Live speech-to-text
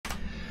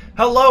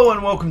Hello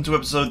and welcome to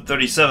episode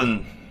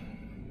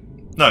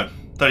 37. No,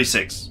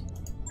 36.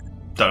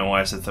 Don't know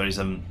why I said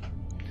 37.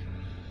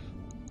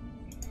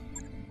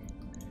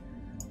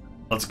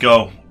 Let's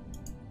go.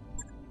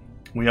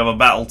 We have a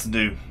battle to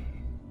do.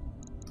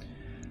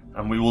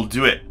 And we will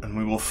do it, and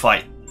we will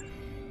fight.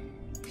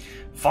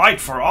 Fight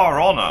for our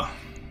honor.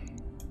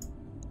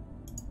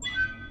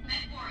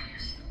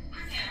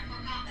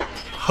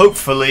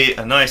 Hopefully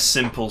a nice,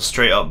 simple,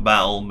 straight up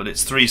battle, but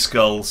it's 3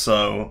 skulls,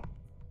 so...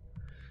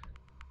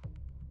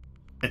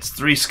 It's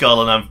 3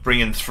 skull and I'm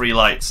bringing 3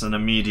 lights and a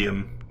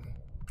medium.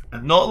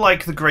 And not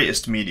like the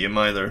greatest medium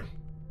either.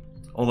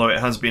 Although it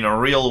has been a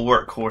real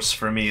workhorse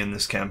for me in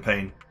this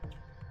campaign.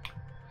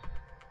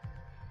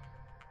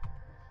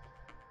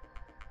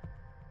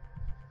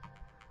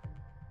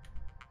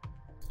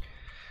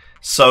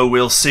 So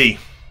we'll see.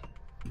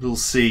 We'll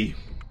see.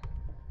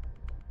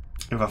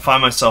 If I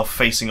find myself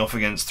facing off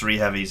against 3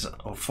 heavies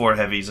or 4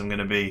 heavies, I'm going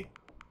to be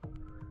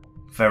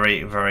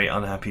very, very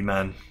unhappy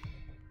man.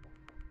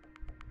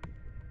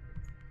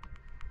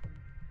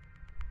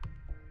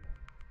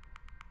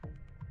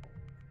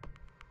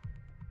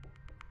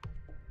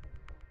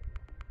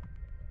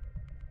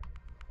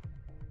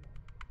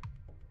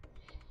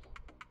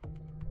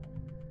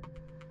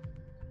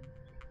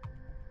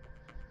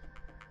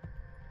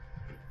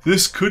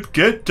 This could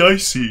get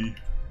dicey.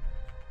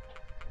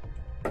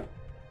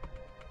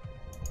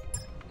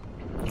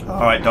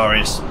 Alright,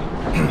 Darius.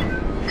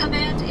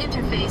 Command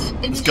interface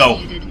initiated. Let's go.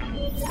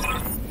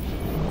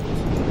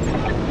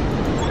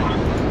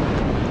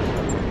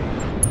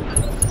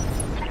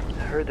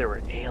 I heard there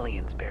were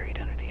aliens buried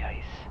under the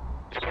ice.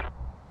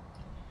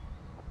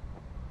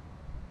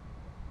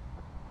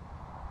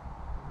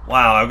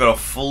 Wow, I've got a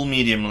full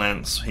medium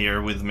lance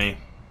here with me.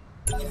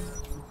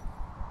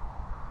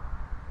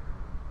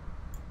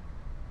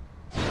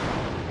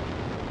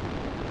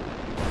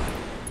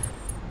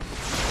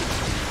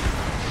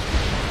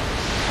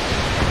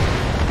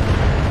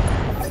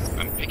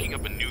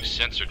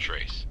 Sensor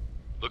trace.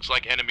 Looks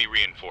like enemy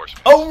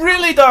reinforcements. Oh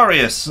really,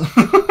 Darius?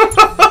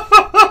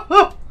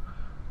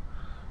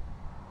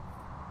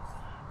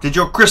 Did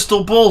your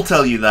crystal ball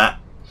tell you that?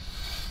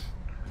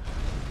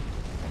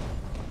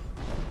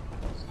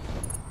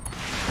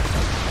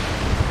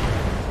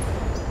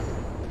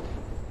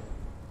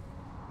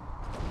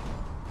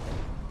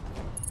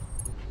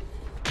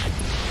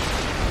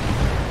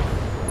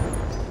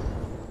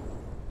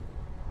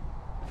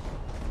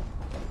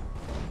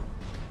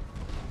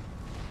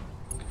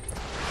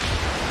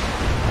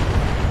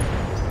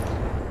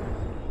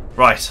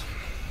 Right.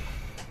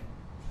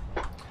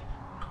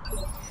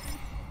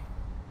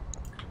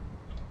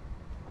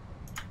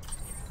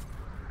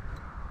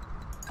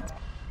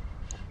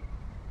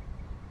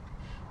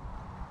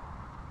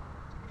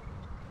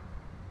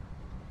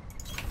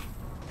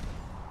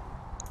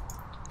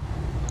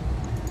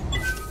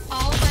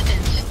 All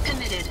weapons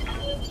committed.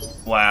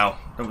 Wow,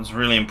 that was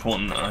really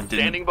important that I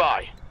Standing didn't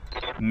by.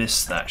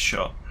 miss that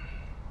shot.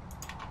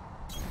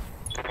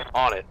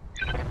 On it.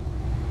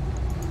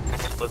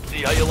 Let's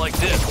see how you like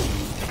this.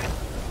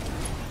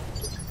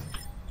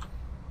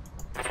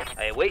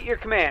 I await your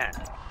command.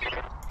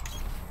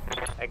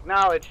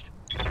 Acknowledged.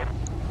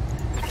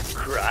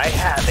 Cry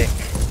havoc.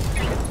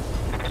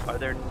 Are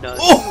there none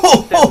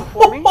Oh,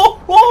 before me?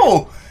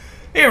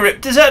 He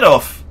ripped his head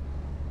off.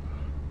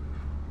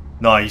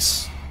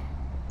 Nice.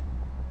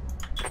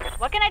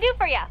 What can I do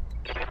for you?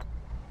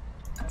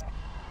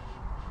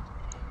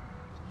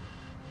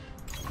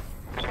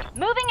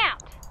 Moving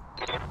out.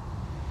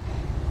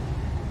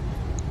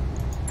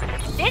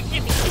 This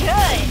should be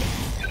good.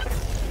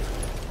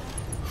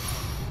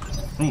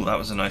 Ooh, that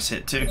was a nice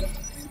hit too.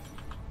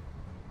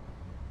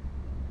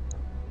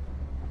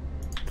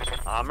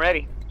 I'm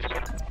ready.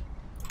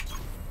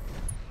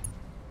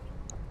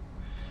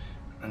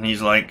 And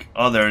he's like,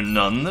 are there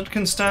none that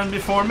can stand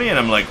before me? And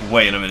I'm like,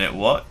 wait a minute,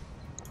 what?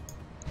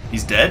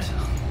 He's dead?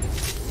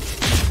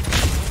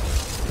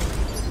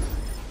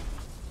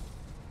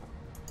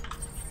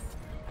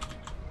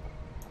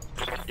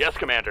 Yes,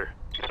 Commander.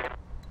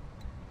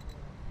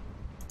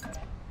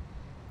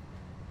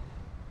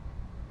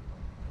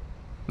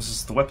 This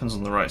is the weapons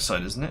on the right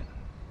side, isn't it?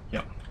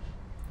 Yep.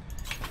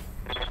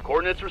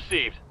 Coordinates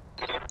received.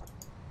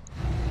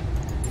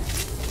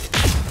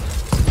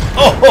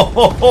 Oh ho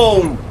ho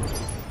ho!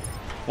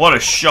 What a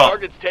shot!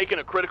 Target's taken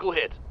a critical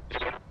hit.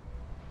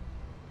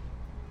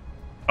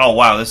 Oh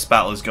wow, this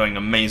battle is going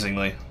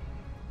amazingly.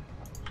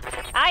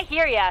 I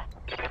hear ya.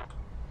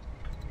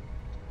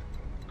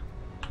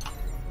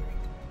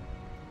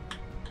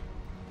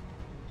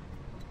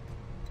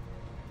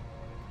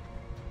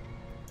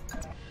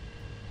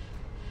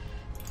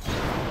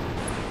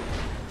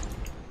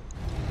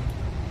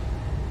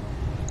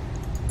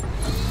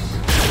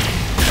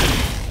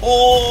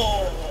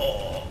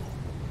 Oh!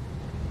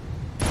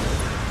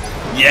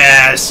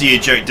 Yes, he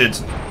ejected.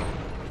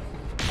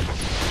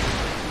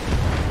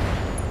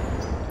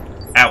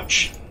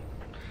 Ouch.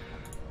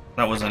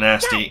 That was a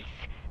nasty.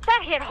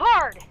 That hit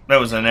hard. That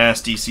was a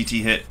nasty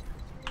CT hit.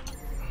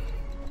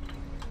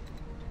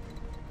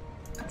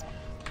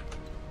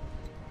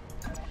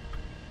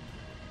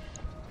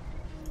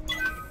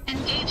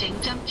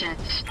 jump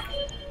jets.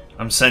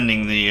 I'm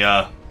sending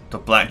the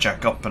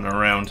blackjack up and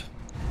around.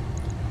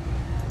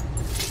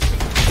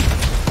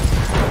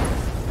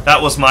 That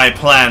was my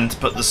plan, to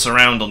put the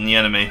surround on the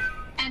enemy.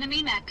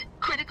 Enemy mech.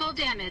 Critical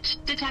damage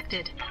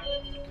detected.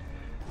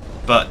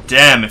 But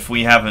damn if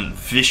we haven't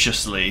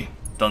viciously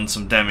done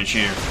some damage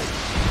here.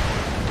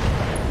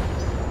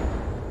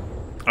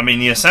 I mean,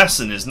 the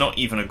assassin is not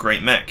even a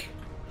great mech.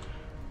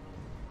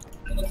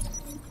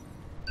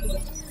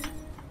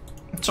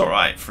 It's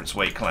alright for its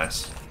weight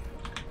class.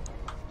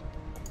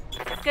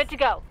 Good to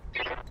go.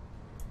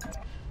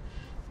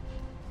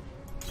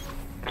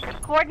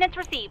 Coordinates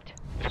received.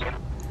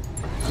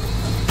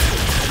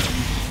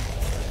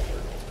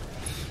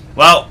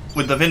 Well,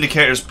 with the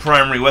Vindicator's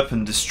primary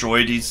weapon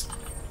destroyed,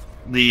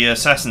 the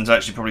assassin's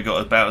actually probably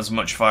got about as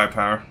much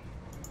firepower.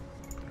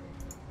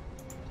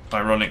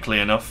 Ironically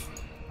enough.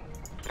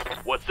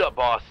 What's up,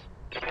 boss?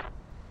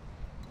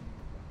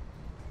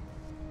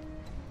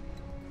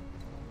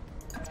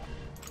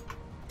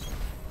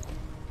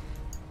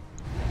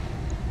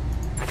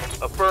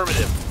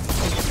 Affirmative.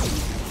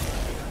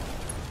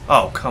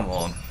 Oh, come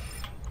on.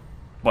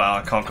 Well,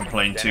 I can't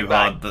complain too Standing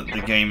back. hard that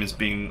the game is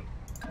being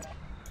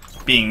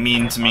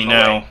mean to me On the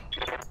now. way.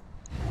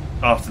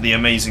 After the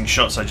amazing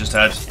shots I just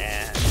had.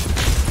 And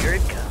here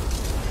it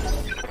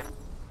comes.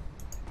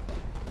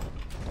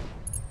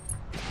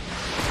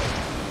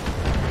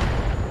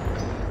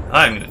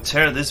 I'm gonna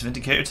tear this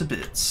Vindicator to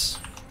bits.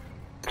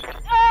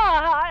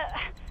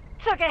 Ah,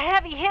 took a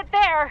heavy hit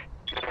there.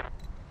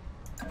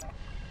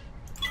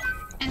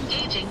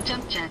 Engaging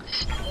jump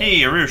jets.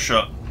 Hey, a rear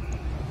shot.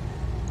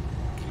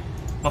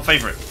 My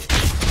favorite.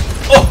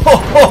 Oh, ho,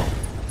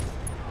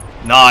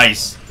 ho.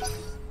 Nice.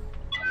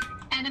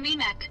 Enemy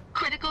mech.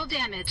 Critical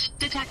damage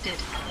detected.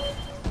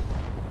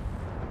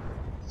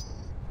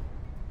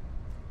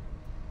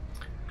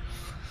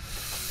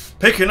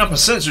 Picking up a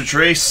sensor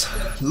trace.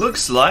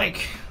 Looks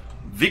like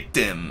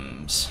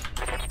victims.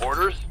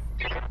 Orders?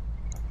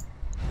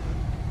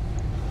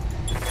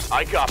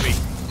 I copy.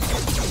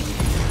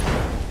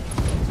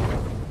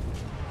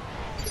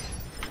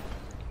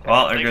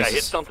 Well, I there think I goes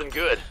hit something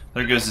good.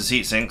 there goes his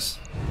heat sinks.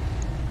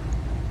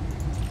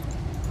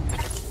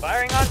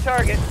 Firing on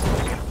target.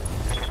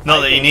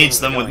 Not that he needs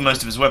them with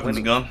most of his weapons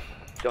gone.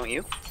 Don't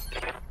you?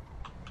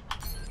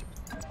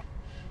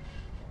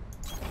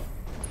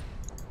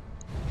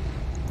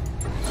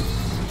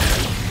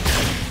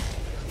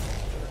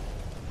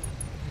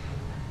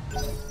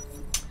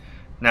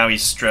 Now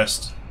he's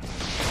stressed.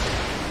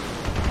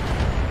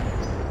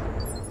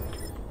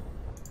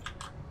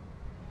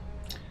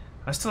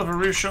 I still have a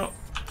rear shot.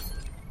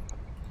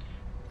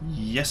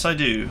 Yes, I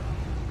do.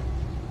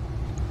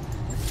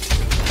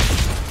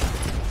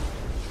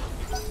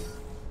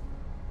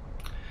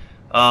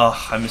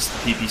 Ah, I missed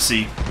the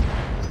PPC.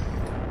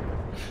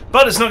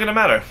 But it's not going to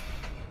matter.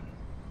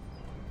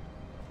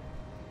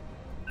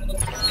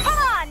 Come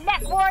on,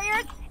 mech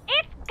warriors!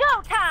 It's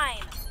go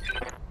time!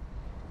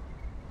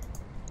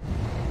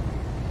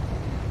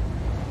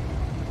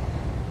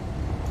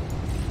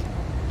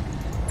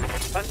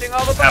 Punching all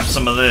the Have buttons.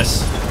 some of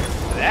this.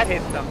 That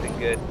hit something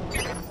good.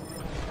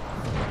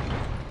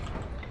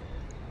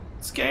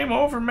 It's game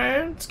over,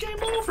 man. It's game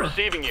over.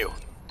 Receiving you.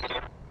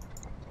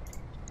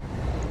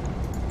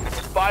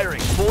 Firing.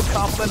 Full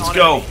complement Let's on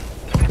go. enemy.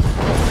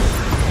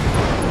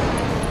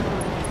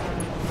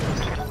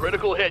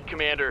 Critical hit,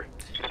 Commander.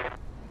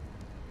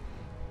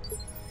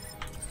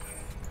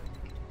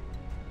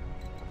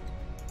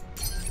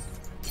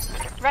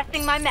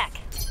 Resting my mech.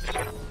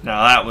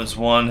 Now that was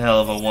one hell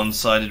of a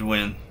one-sided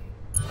win.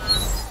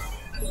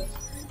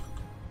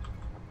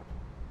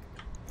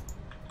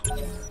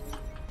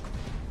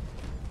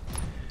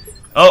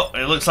 Oh,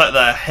 it looks like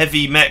the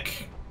heavy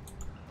mech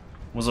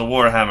was a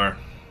Warhammer.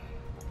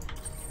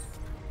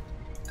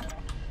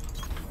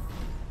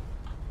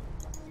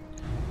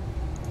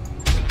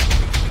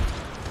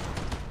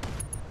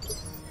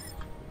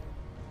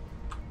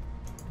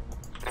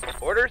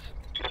 Orders?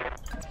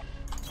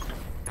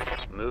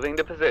 Moving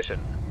to position.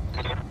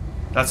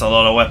 That's a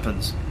lot of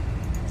weapons.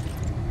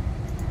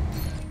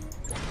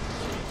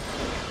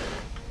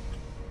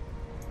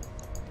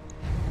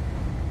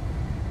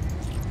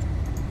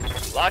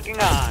 Locking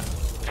on.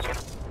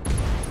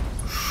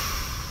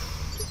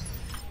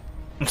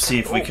 Let's see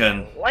if we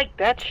can Like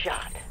that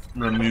shot.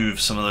 remove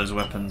some of those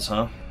weapons,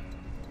 huh?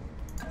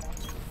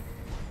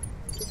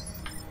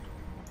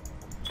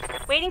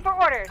 Waiting for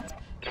orders.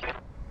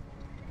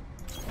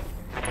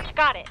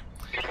 Got it.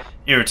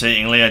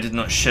 Irritatingly, I did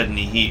not shed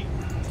any heat.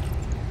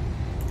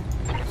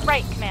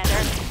 Right,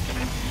 Commander.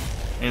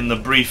 In the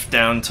brief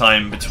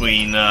downtime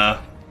between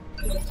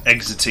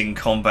exiting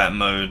combat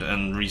mode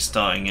and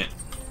restarting it.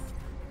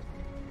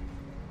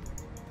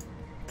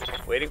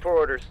 Waiting for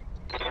orders.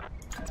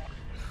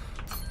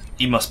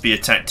 He must be a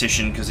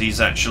tactician because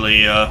he's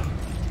actually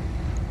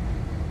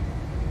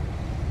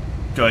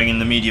going in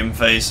the medium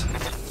phase.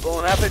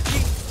 Bon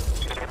appetit.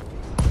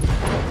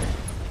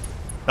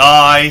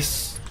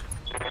 Nice!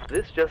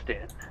 This just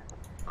in.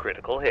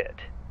 Critical hit.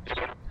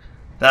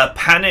 That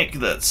panic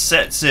that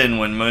sets in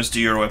when most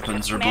of your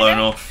weapons are blown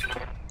off.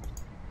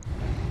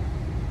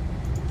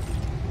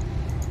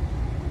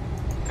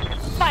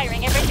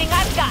 Firing everything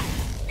I've got.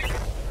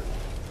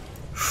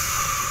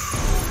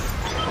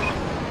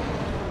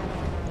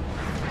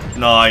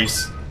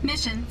 Nice.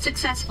 Mission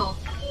successful.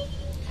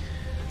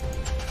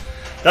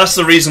 That's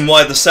the reason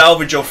why the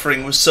salvage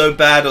offering was so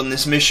bad on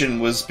this mission,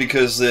 was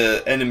because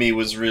the enemy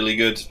was really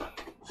good.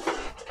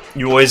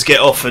 You always get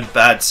offered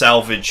bad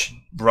salvage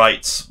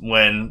rights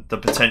when the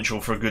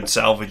potential for good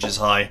salvage is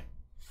high.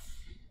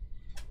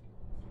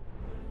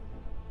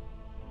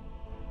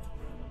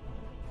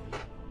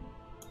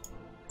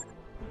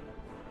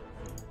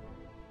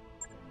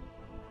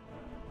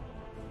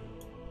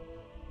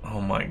 Oh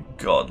my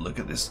god, look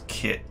at this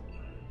kit.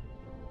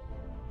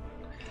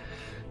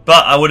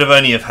 But I would have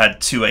only have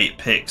had 2 8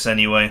 picks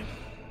anyway.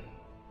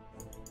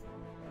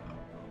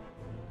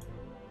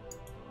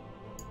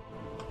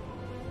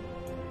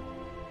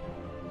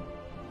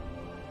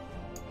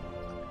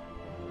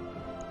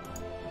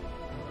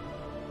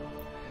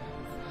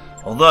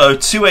 Although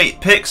 2 8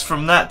 picks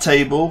from that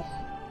table,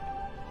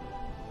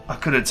 I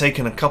could have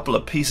taken a couple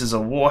of pieces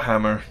of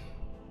Warhammer.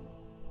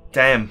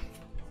 Damn.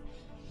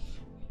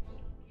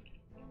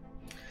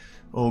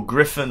 Or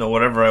Griffin, or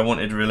whatever I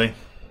wanted, really.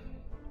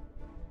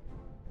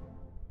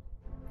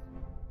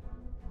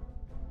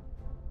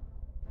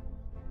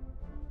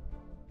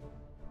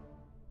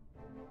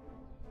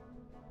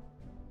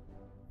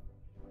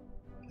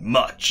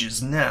 Much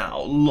is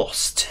now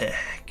lost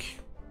tech.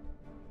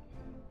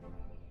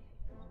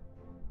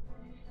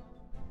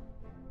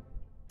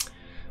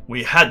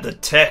 We had the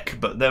tech,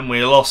 but then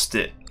we lost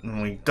it,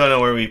 and we don't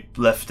know where we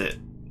left it.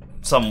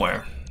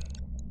 Somewhere.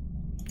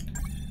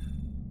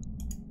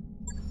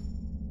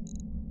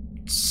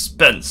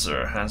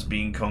 Spencer has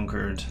been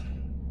conquered.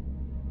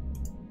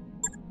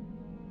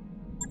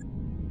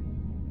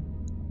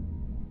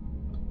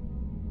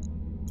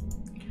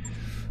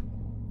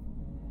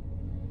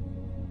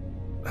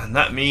 And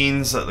that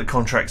means that the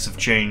contracts have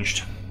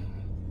changed.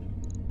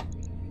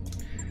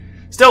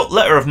 Still,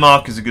 Letter of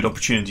Marque is a good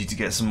opportunity to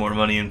get some more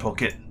money in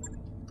pocket.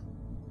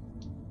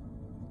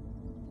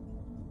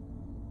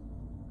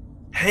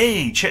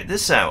 Hey, check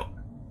this out.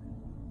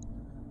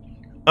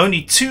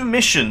 Only 2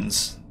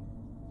 missions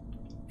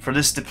for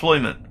this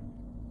deployment.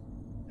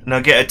 And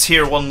I'll get a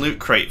tier 1 loot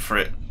crate for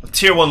it. A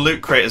tier 1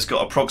 loot crate has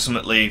got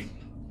approximately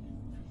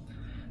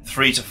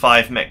 3 to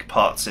 5 mech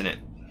parts in it.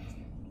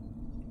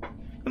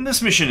 And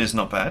this mission is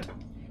not bad.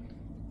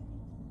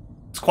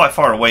 It's quite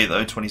far away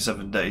though,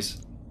 27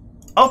 days.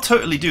 I'll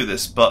totally do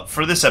this, but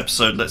for this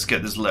episode, let's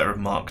get this Letter of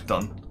Marque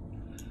done.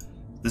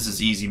 This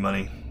is easy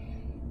money.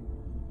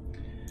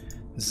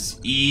 This is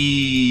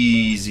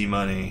easy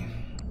money.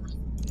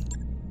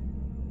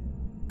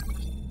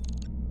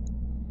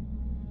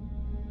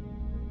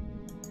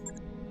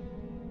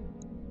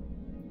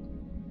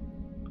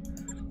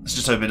 Let's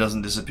just hope it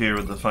doesn't disappear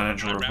with the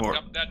financial report.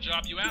 Wrapped up that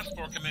job you asked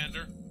for,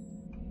 Commander.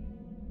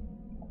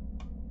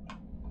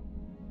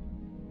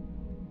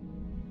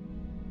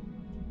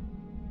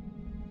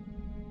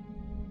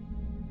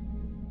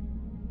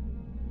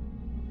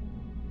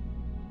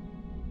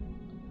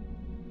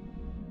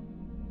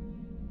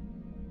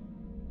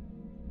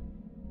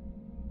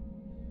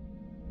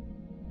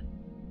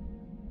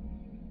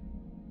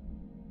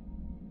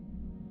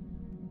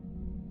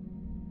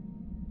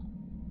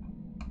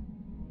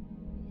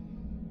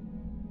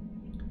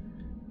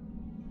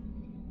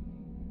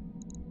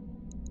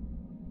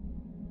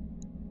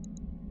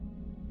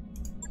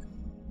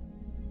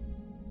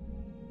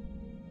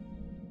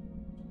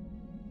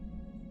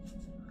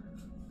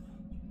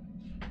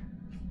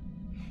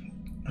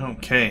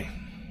 Okay.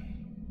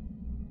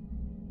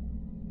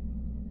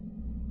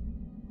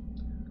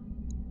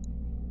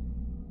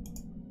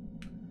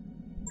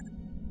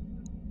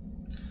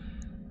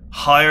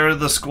 Hire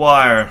the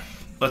Squire.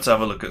 Let's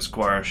have a look at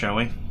Squire, shall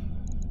we?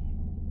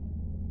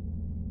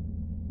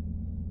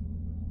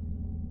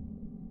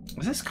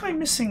 Is this guy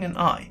missing an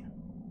eye?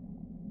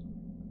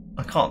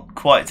 I can't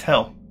quite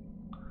tell.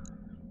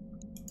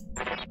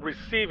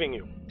 Receiving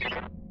you.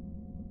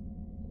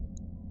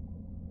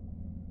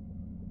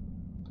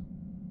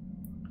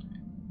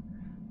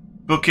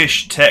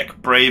 Bookish,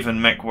 Tech, Brave,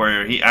 and Mech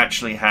Warrior. He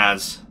actually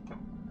has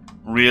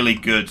really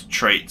good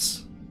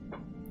traits.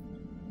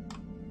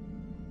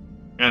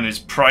 And his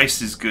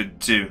price is good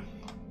too.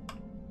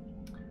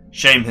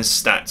 Shame his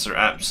stats are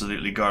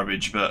absolutely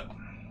garbage, but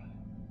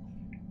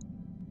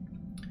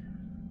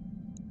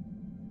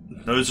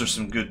those are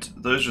some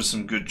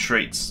good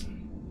traits.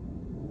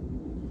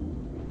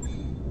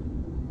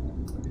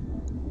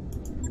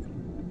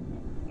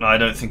 I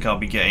don't think I'll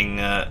be getting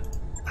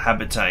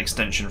habitat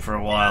extension for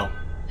a while.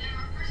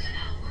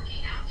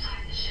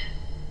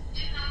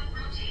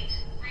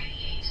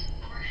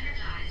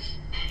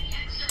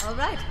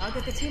 Alright, I'll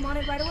get the team on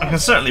it right away. I can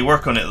certainly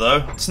work on it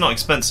though. It's not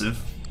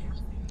expensive.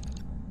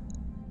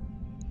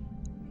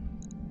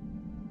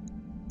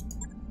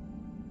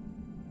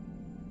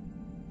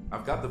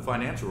 I've got the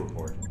financial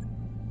report.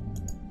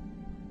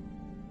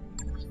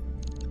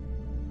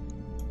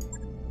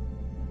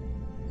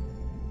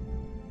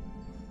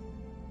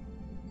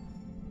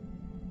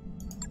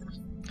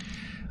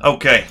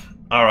 Okay,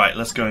 alright,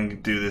 let's go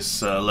and do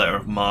this letter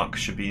of marque.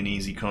 Should be an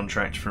easy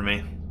contract for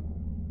me.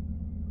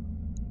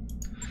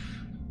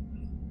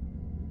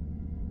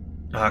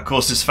 Of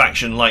course, this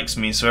faction likes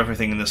me, so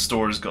everything in the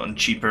store has gotten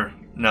cheaper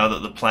now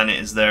that the planet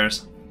is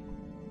theirs.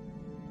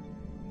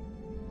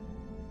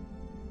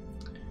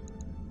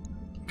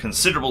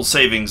 Considerable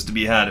savings to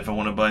be had if I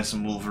want to buy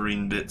some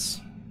Wolverine bits.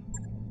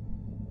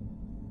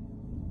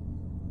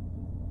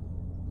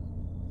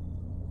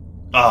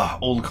 Ah,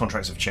 all the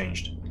contracts have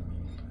changed.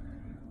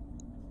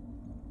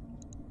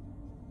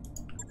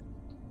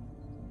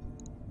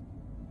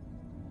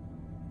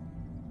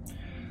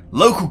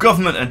 Local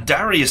government and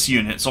Darius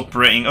units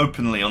operating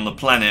openly on the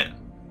planet.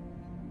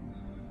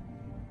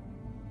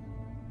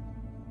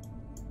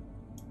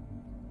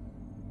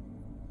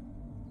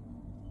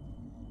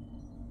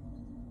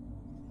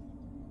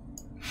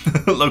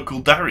 Local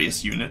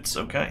Darius units,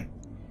 okay.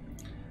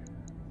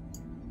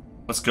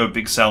 Let's go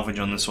big salvage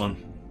on this one.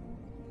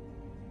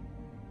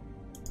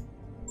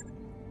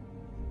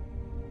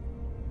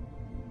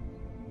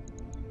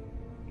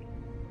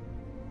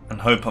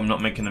 And hope I'm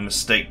not making a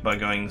mistake by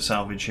going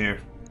salvage here.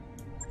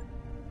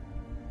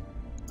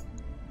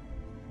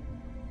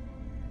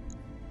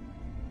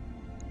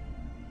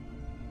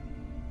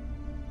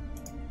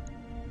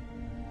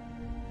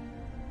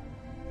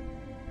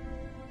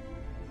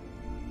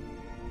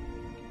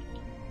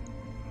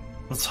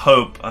 Let's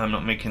hope I'm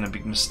not making a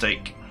big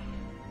mistake.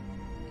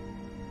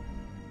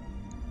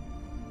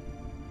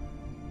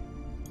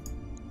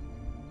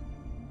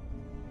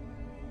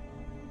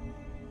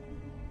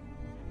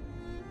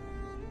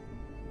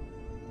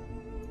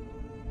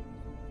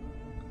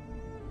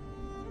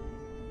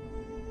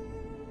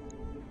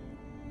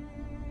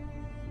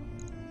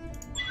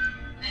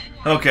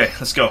 Okay,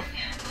 let's go.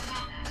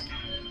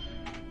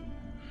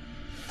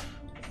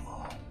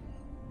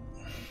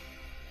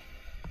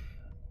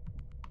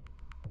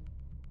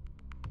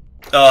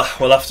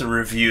 We'll have to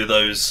review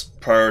those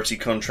priority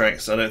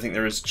contracts. I don't think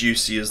they're as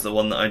juicy as the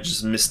one that I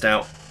just missed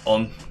out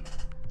on.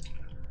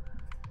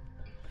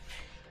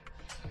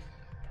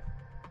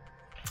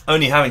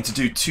 Only having to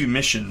do 2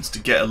 missions to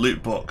get a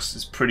loot box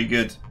is pretty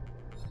good.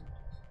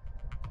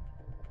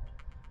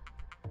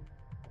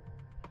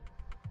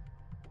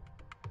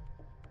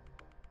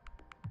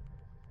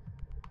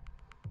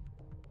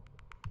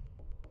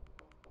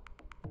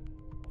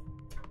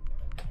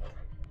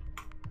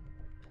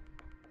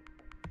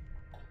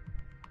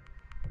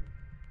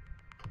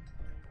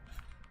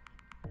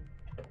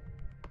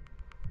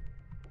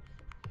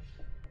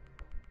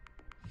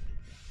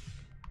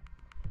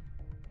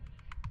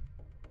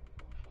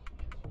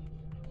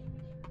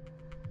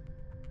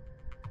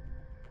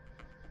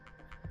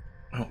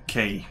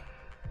 Okay.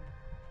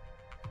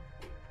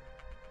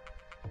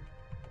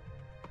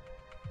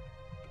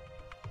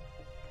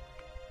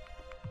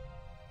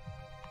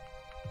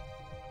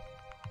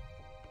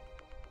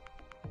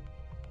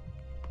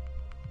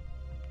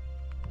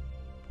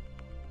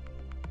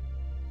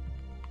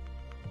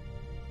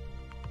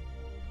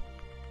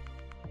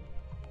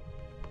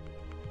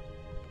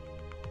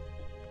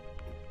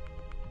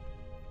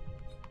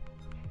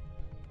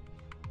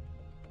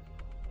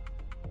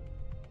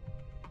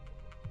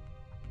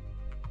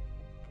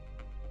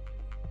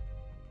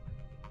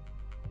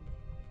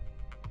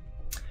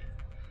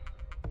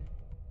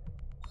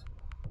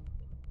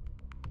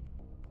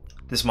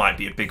 This might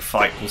be a big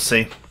fight, we'll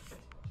see.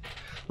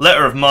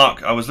 Letter of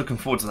marque, I was looking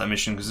forward to that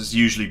mission because it's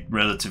usually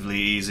relatively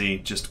easy,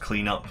 just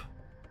clean up.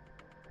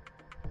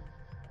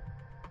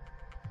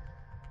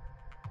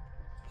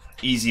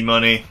 Easy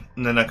money,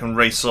 and then I can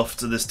race off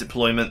to this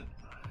deployment.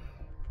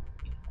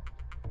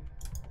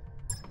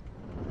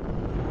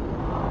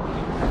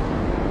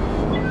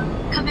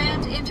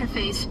 Command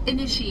interface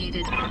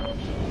initiated.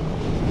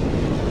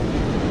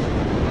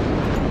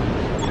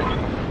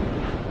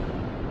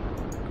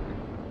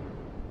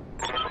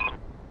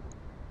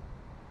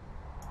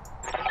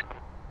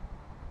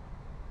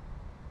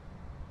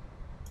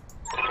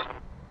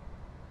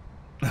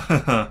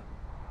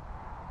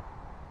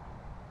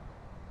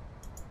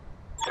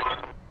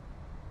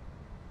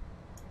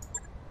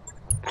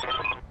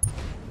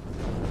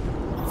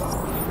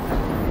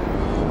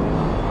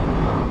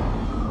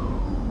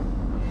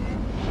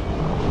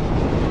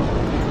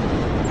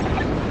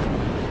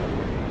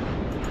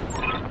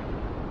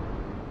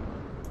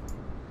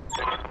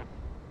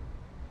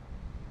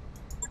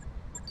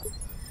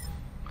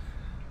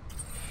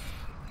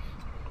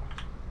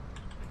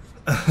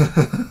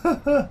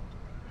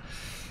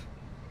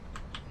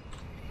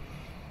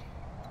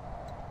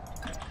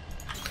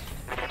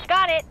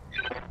 Got it.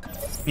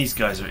 These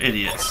guys are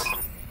idiots.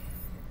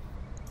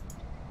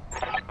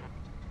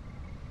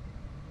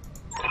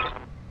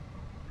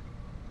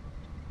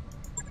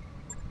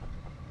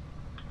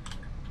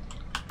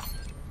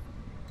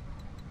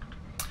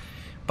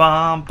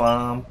 Bum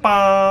bum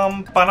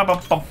bum ba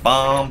bum bum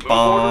bum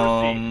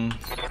bum.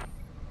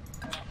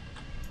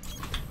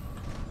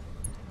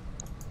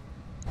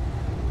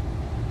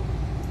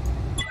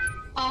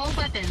 All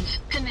weapons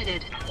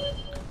committed.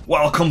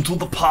 Welcome to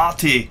the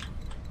party.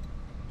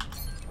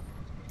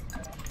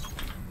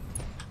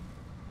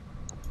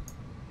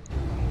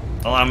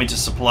 Allow me to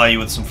supply you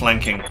with some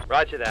flanking.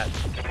 Roger that.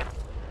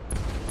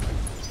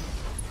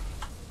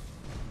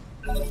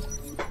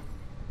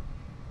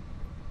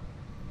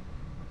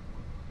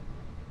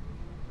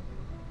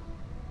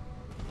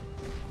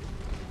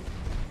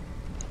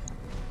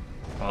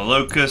 A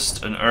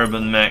Locust, an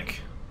Urban Mech,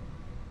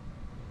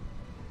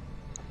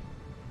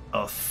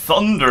 a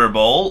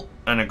Thunderbolt,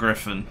 and a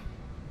Griffin.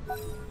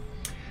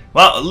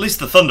 Well, at least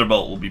the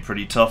Thunderbolt will be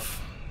pretty tough.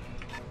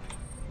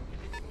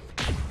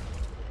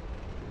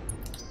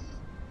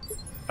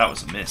 That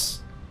was a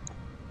miss.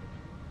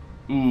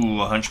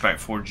 Ooh, a Hunchback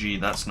 4G,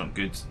 that's not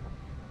good.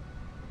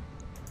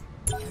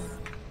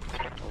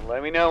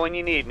 Let me know when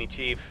you need me,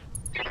 Chief.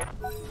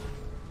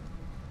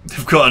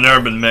 They've got an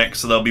Urban Mech,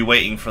 so they'll be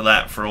waiting for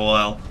that for a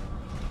while.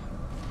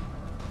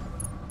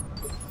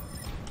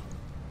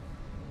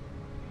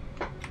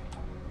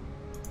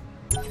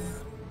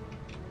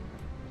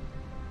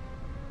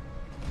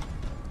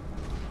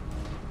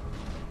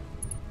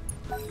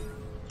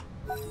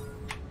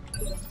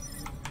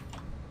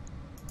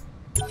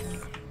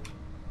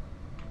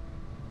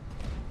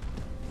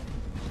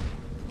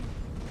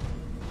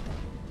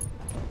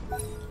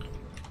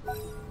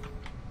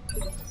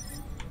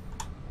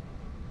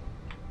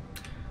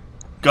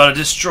 Gotta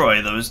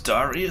destroy those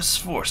Darius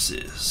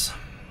forces.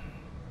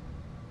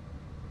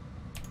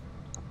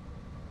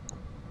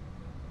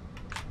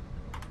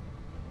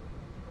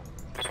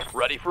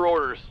 Ready for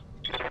orders.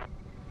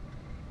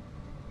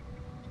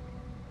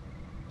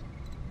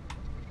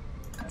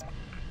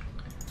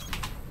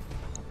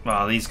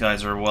 Well, these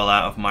guys are well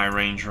out of my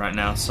range right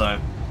now,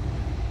 so...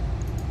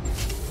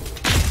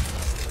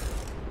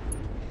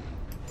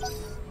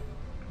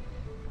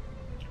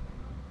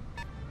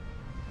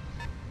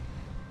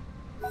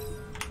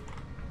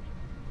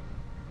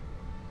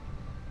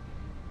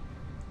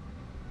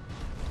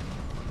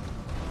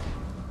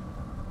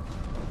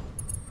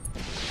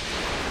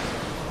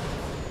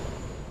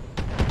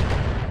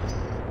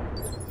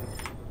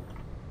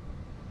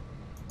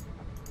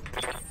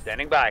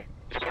 Standing by.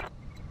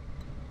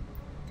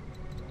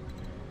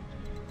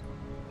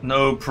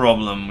 No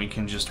problem, we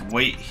can just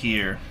wait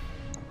here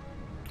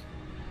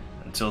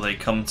until they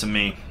come to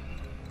me.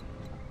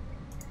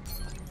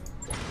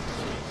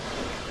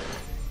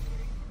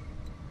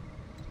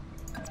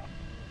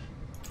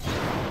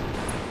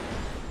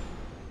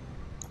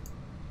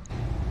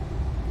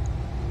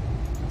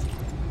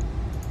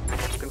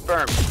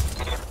 Confirmed.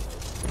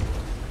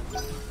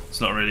 It's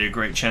not really a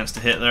great chance to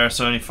hit there,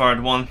 so only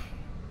fired one.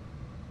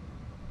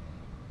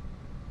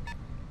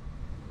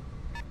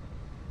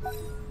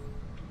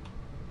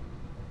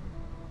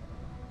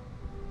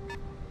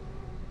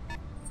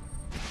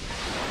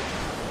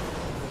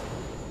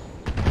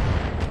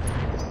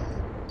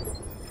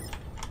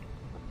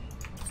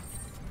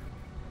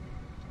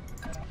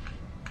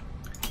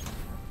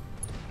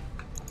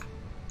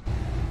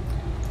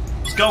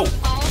 Let's go!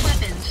 All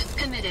weapons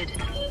committed.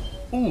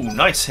 Ooh,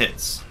 nice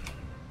hits.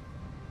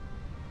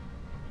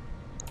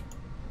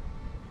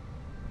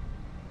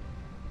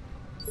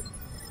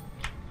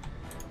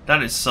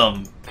 That is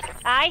some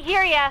I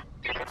hear ya.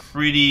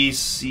 pretty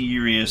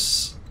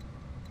serious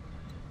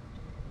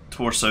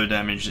torso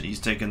damage that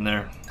he's taken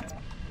there.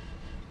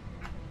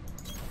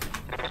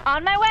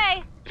 On my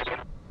way.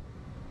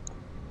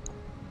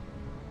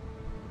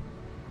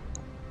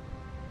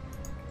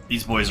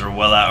 These boys are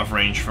well out of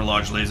range for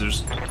large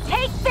lasers.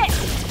 Take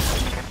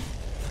this.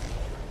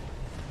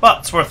 But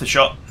it's worth a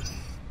shot.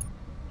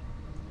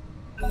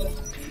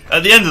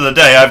 At the end of the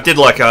day, I've did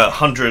like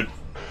 100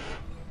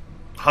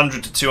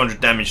 to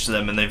 200 damage to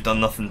them and they've done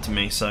nothing to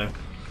me, so...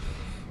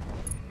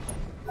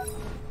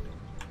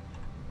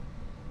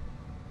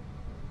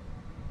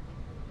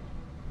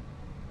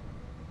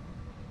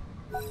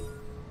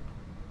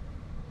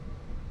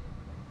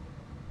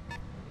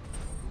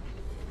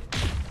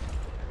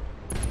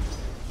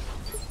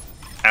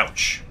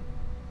 Ouch.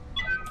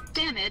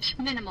 Damage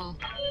minimal.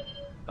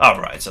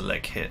 Alright, it's a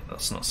leg hit,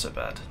 that's not so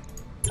bad.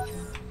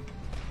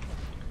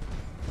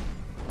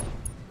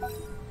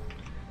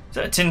 Is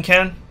that a tin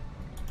can?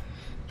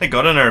 They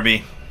got an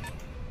Irby.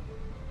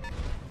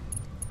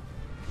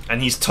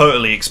 And he's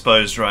totally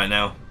exposed right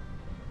now.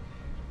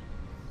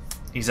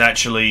 He's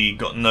actually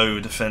got no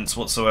defense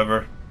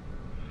whatsoever.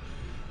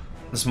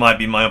 This might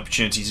be my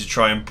opportunity to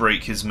try and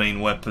break his main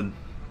weapon.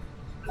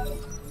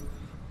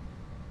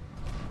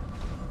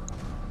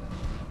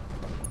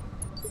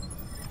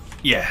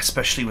 Yeah,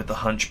 especially with the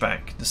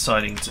Hunchback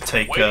deciding to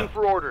take Waiting a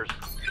for orders.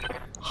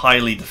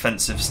 highly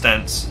defensive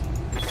stance.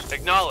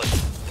 Acknowledge.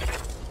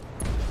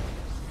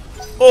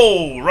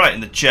 Oh, right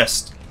in the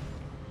chest.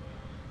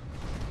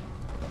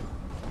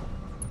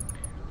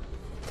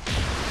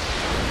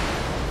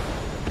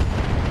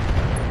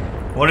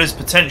 What is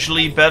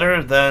potentially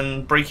better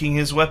than breaking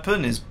his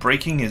weapon is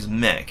breaking his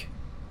mech.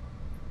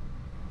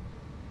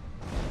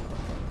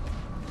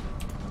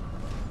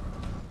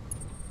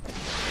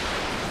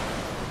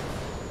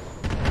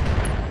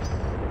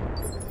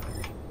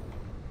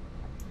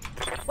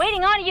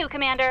 Waiting on you,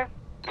 Commander.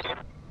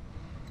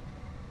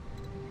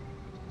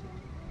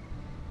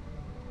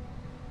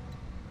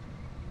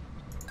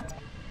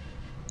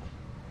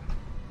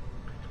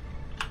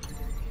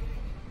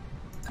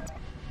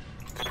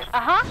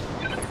 Uh-huh.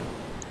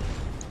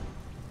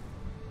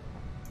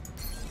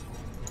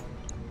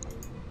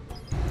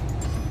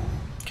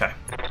 Okay.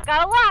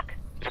 Got a lock.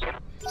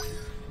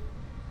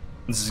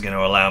 This is going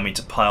to allow me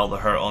to pile the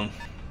hurt on.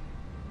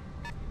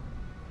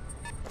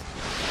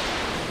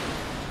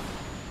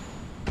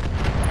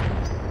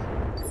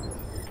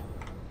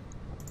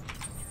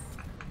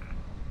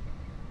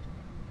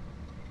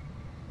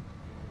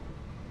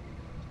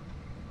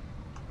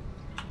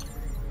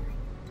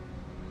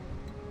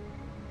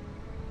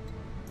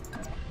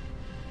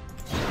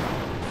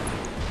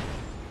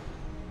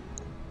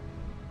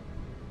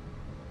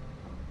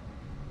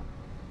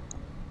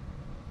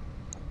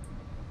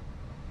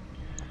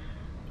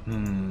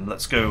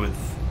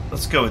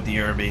 Let's go with the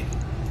Irby.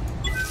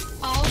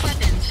 All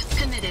weapons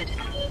committed.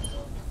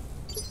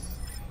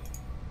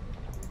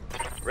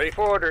 Ready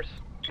for orders.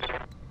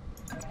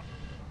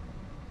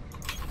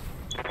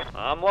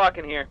 I'm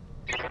walking here.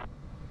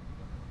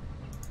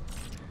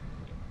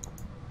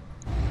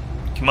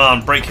 Come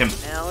on, break him.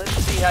 Now let's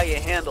see how you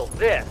handle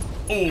this.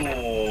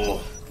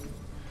 Oh,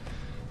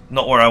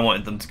 not where I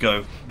wanted them to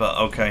go, but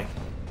okay.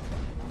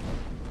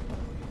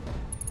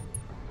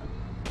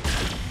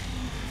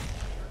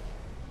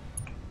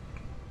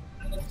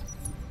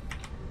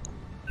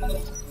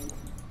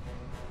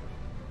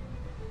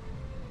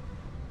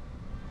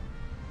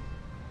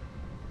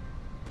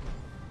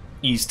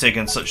 He's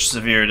taken such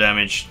severe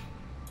damage.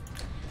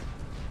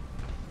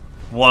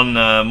 One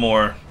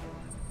more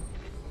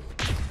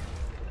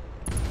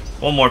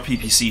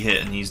PPC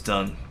hit and he's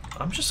done.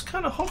 I'm just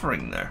kind of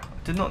hovering there.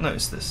 I did not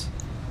notice this.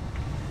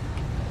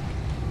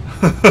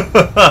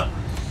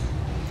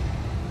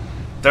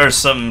 There's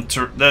some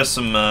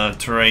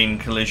terrain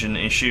collision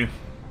issue.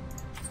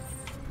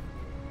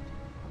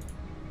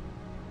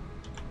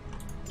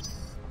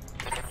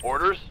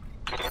 Orders?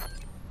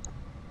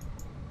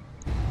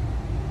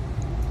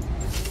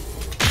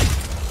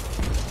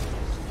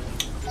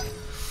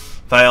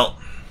 Fail.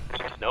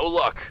 No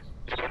luck.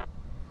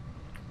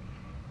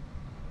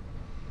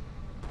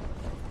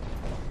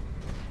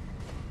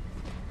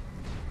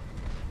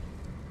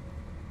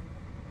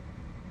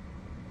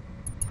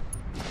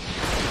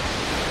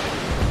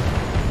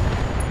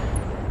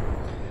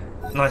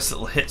 Nice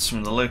little hits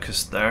from the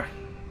Locust there.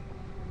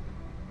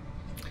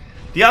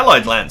 The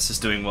Allied Lance is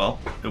doing well,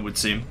 it would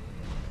seem.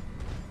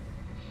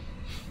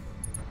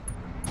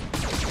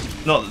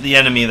 Not that the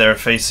enemy they're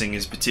facing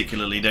is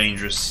particularly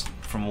dangerous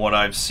from what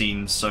I've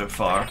seen so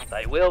far.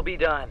 Thy will be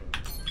done.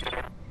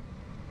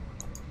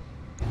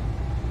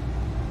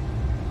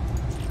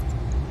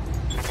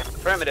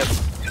 Affirmative.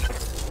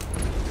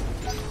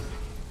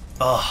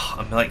 Oh,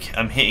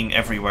 I'm hitting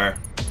everywhere.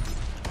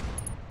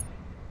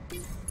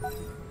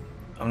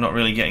 I'm not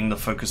really getting the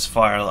focus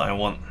fire that I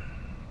want.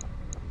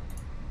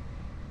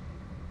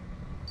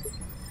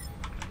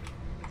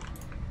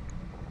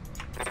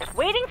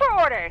 Waiting for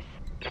orders.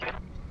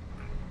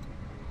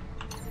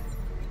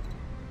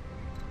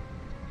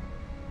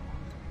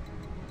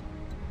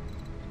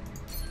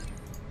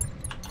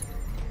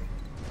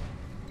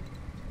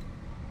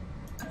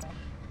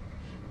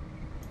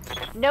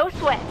 No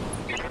sweat.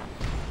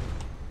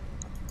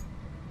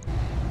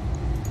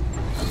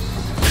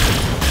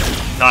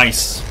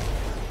 Nice.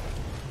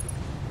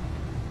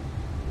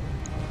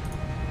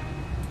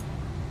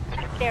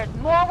 There's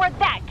more where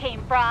that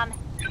came from.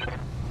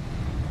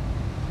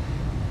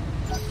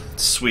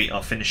 Sweet,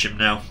 I'll finish him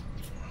now.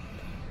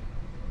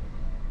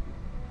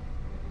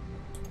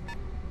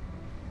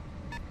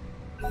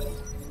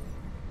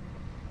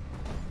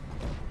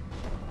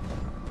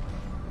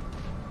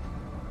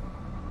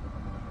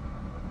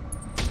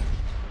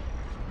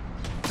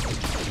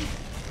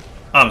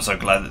 I'm so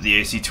glad that the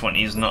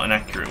AC-20 is not an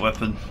accurate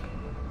weapon.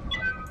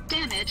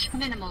 Damage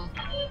minimal.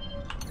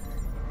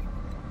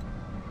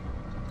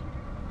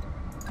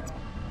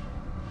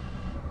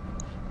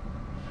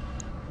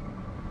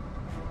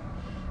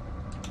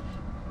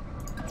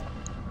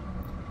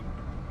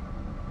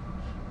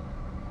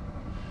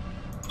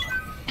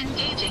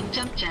 Engaging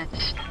jump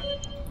jets.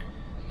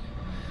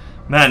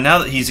 Man, now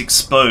that he's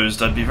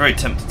exposed, I'd be very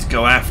tempted to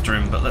go after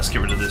him, but let's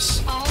get rid of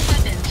this All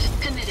weapons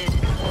committed.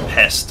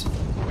 pest.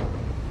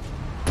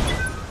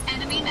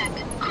 Enemy mech.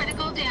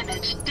 Critical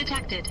damage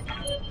detected.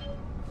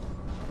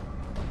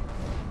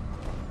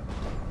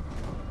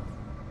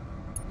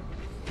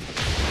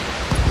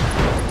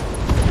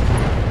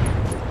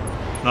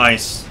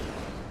 Nice.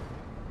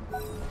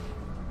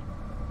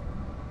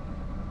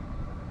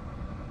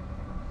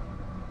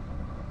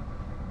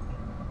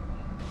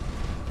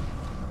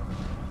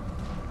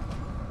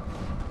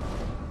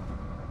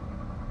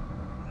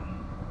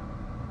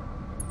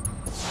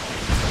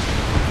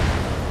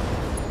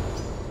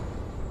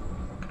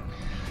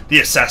 The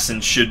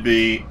assassin should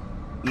be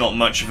not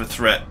much of a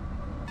threat.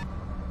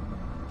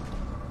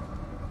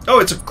 Oh,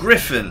 it's a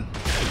griffin!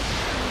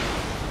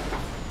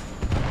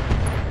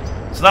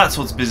 So that's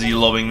what's busy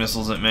lobbing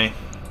missiles at me.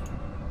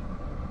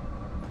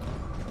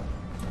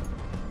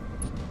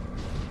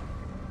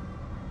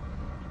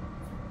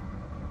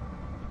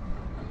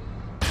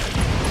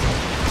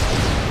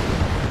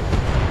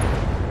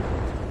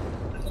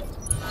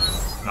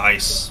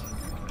 Nice.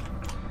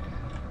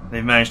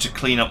 They've managed to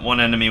clean up one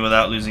enemy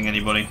without losing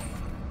anybody.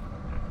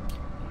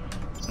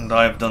 And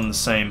I have done the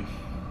same.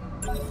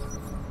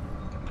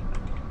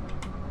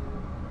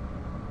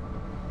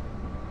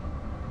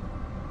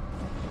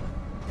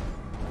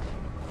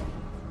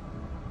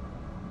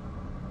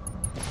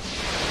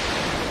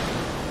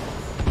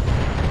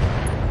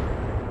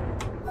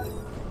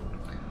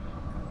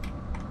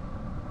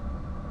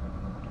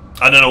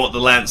 I don't know what the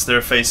lance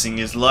they're facing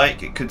is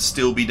like. It could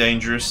still be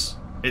dangerous.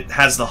 It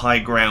has the high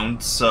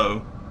ground,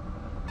 so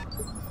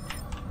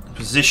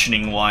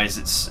positioning wise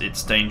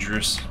it's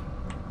dangerous.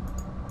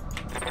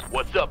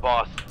 What's up,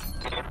 boss?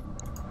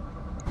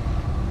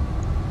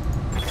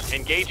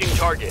 Engaging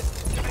target.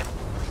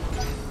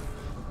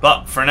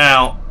 But for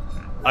now,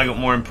 I got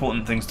more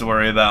important things to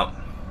worry about.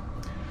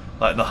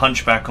 Like the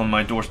hunchback on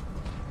my door.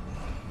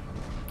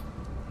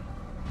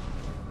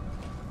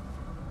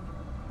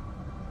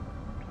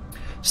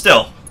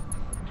 Still,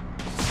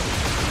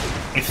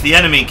 if the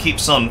enemy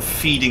keeps on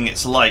feeding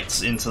its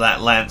lights into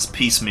that lance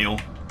piecemeal,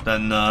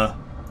 then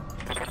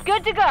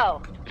Good to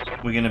go.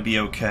 we're gonna be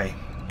okay.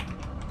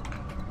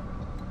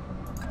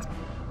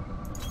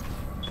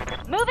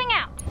 Moving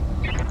out.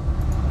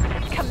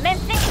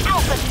 Commencing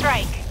Alpha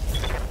Strike.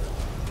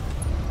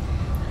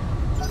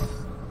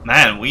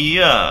 Man, we've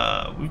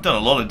done a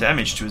lot of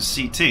damage to his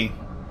CT.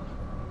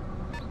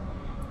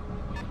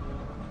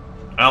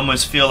 I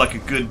almost feel like a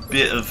good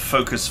bit of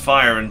focus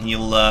fire and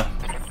he'll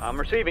I'm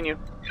receiving you.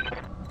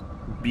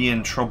 be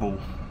in trouble.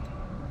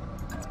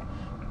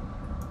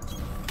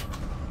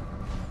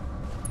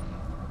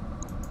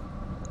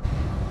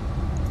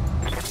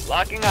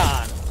 Locking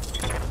on.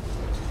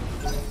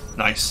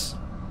 Nice.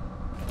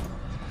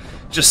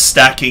 Just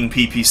stacking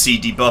PPC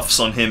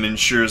debuffs on him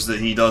ensures that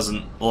he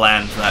doesn't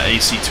land that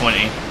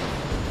AC-20.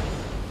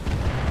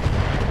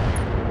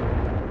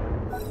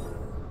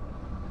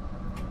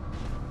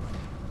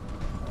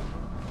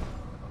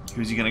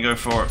 Who's he gonna go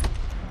for?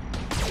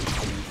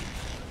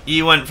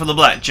 He went for the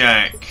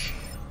blackjack.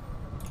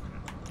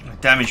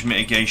 Damage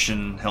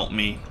mitigation helped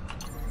me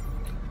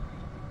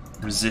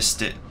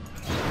resist it.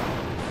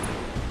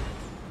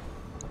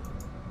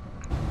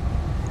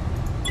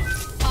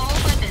 All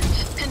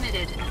weapons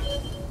committed.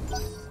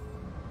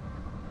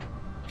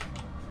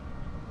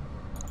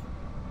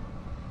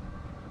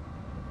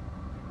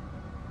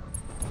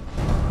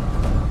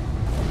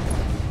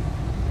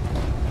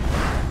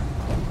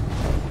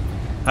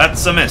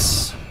 That's a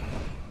miss.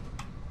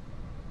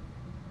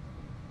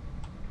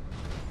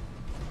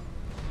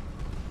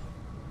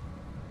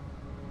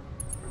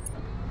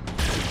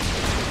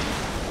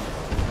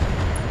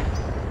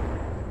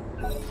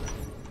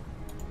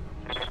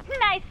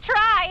 Nice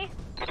try.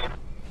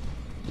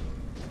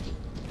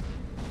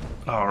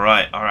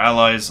 Alright, our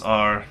allies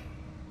are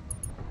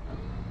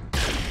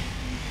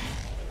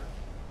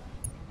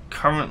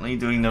currently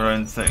doing their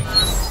own thing.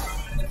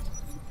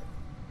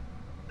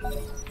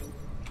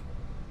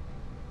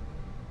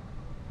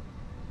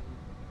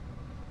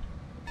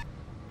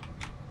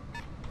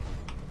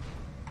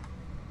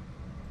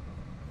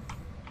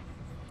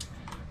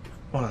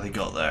 What have they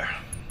got there?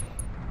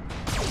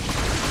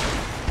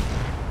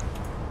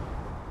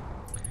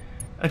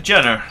 A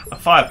Jenner, a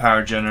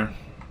firepower Jenner.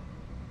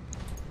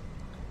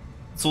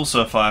 It's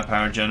also a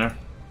firepower Jenner.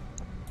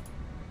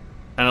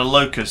 And a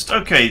Locust.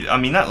 Okay, I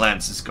mean that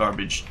lance is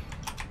garbage.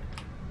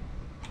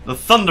 The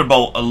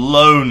Thunderbolt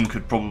alone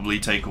could probably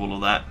take all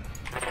of that.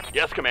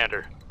 Yes,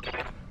 Commander.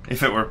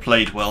 If it were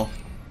played well.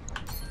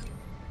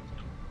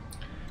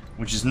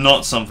 Which is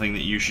not something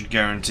that you should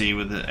guarantee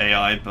with the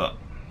AI, but...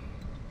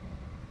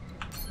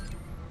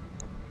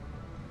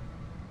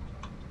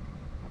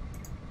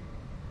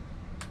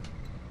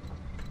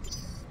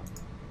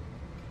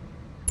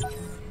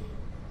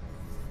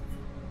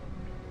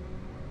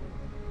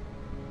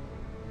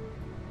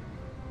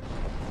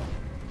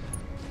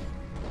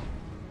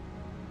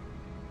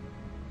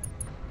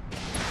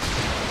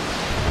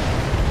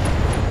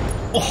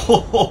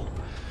 Oh,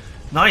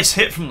 nice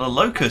hit from the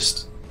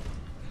Locust.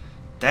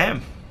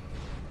 Damn.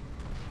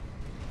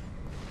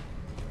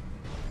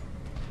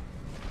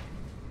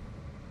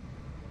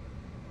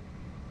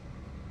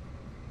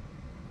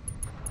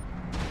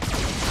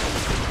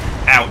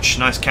 Ouch,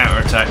 nice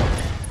counterattack.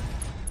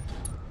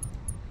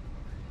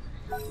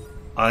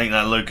 I think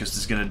that Locust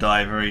is going to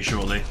die very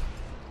shortly.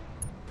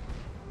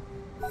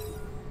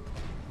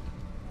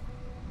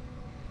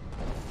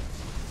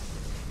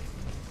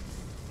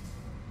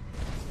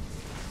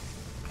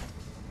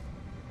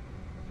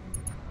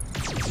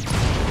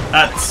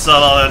 That's a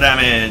lot of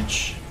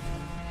damage.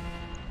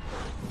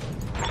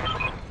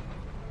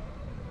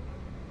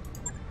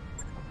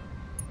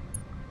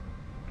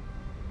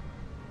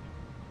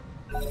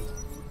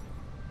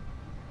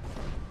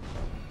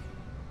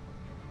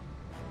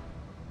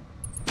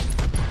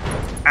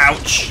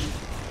 Ouch.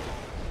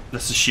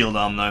 That's a shield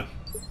arm though.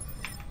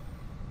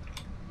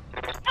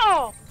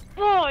 Oh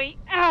boy!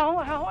 Ow!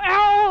 Ow!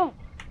 Ow!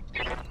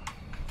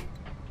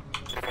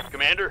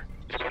 Commander?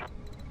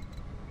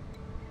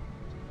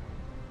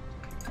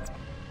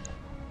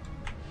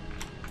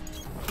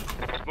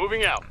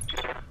 Moving out.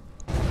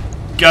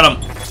 Get him.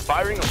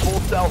 Firing a full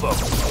salvo.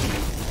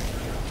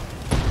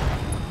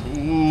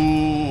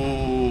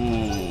 Ooh.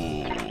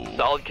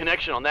 Solid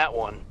connection on that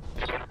one.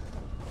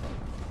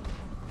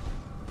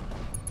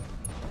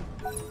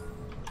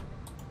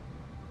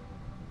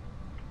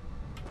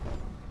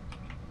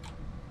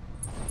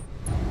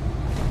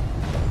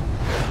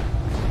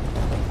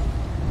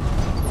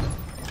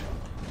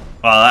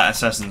 Wow, that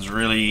assassin's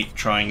really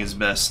trying his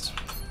best.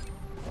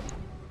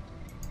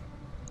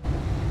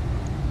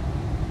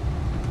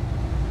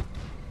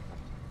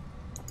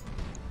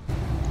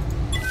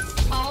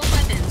 All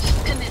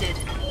weapons committed.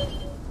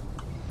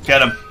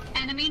 Get him.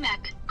 Enemy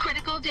mech.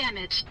 Critical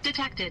damage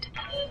detected.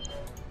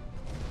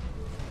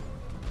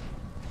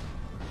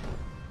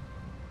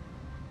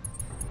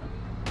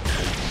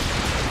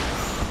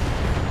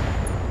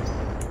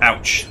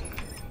 Ouch.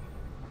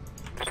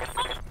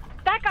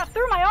 That got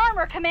through my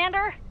armor,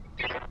 Commander.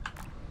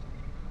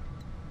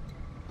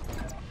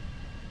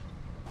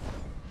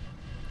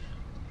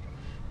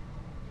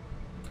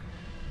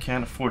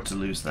 Can't afford to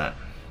lose that.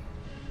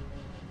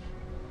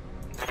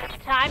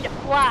 Time to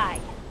fly.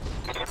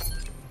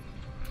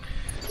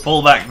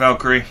 Pull back,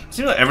 Valkyrie.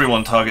 Seems like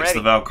everyone targets Ready.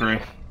 the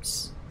Valkyrie.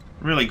 It's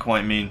really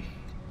quite mean.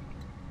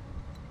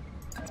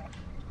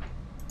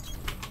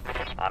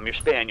 I'm your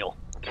spaniel.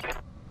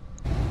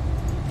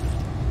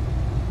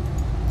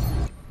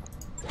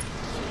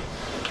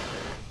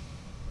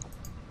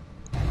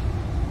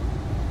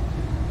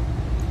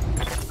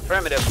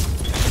 Affirmative.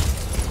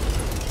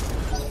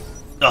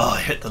 Oh,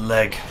 I hit the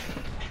leg.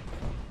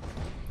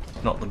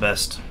 Not the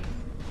best.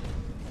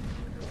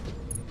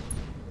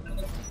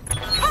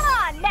 Come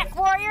on, Mech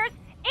Warriors.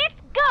 It's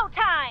go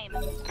time.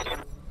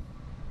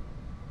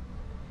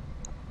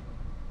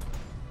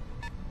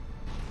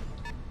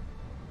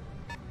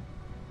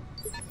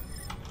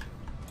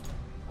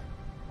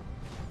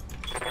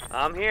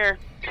 I'm here.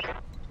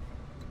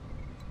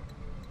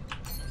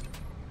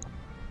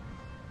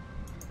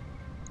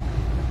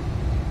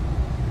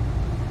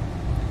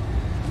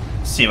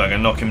 See if I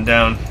can knock him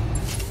down.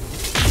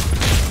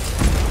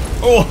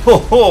 Oh ho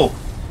ho!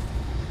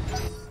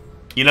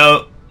 You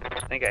know,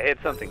 I think I hit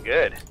something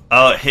good.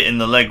 hitting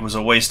the leg was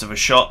a waste of a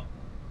shot.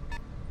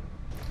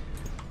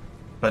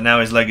 But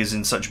now his leg is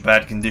in such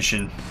bad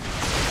condition.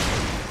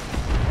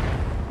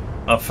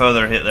 A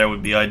further hit there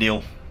would be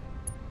ideal.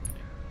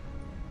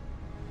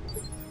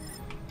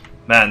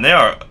 Man,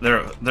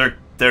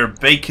 they're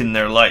baking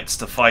their lights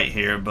to fight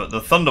here, but the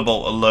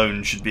Thunderbolt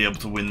alone should be able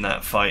to win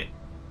that fight.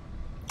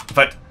 In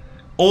fact,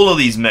 all of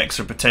these mechs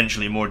are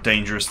potentially more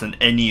dangerous than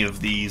any of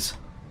these.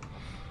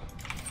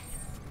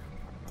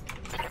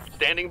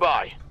 Standing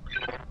by.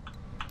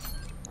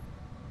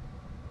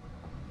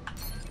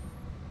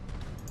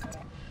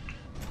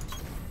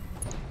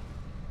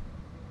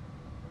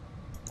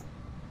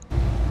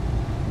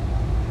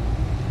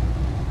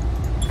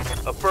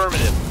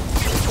 Affirmative.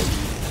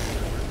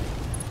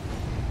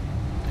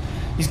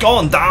 He's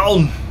gone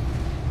down!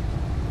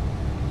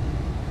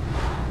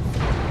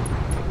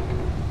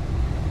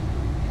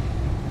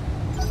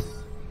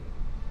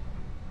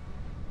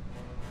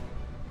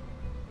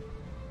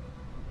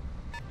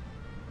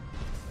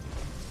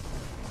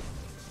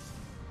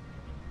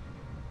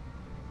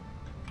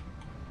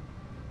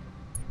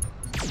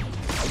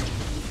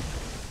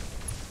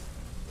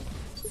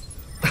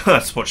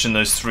 That's watching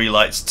those three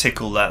lights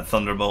tickle that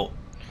Thunderbolt.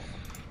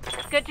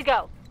 Good to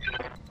go.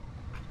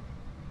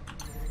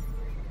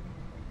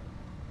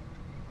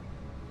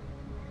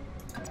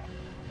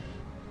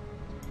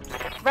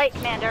 Right,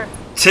 Commander.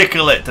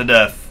 Tickle it to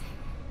death.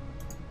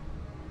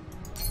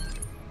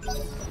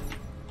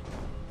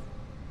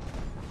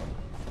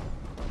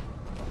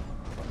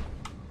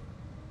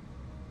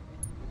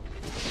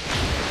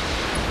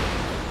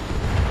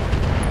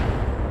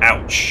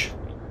 Ouch.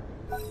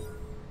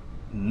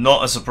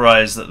 Not a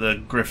surprise that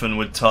the Griffin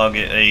would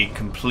target a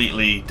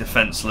completely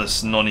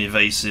defenseless,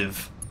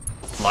 non-evasive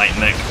light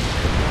mech.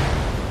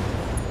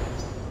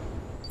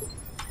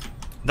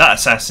 That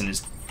assassin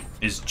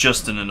is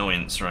just an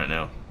annoyance right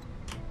now.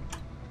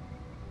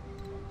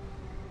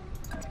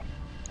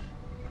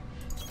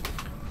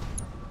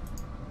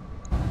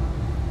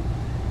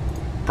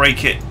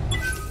 Break it.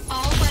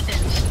 All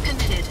weapons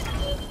committed.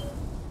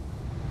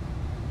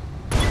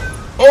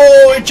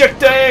 Oh,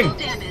 ejecting! Critical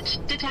damage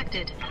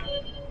detected.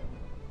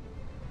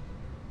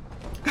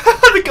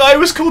 The guy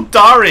was called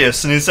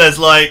Darius, and he says,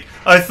 like,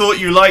 I thought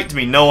you liked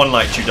me. No one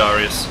liked you,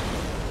 Darius.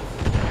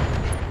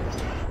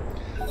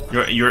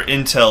 Your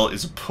intel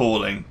is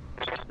appalling.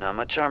 Not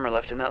much armor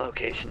left in that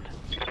location.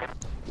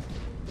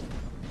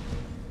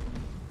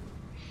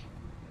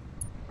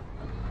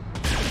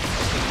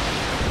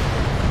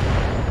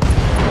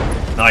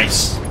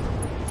 Nice.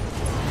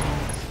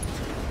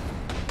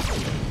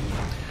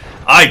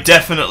 I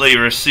definitely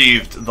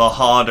received the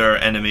harder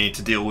enemy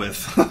to deal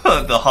with.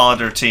 The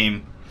harder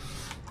team.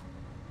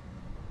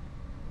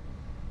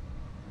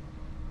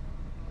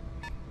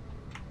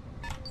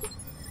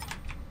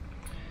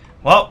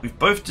 Well, we've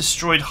both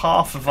destroyed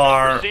half of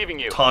our Receiving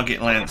you.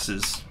 target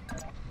lances.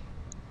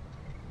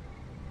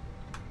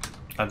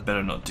 I'd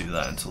better not do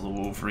that until the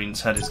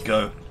Wolverine's had his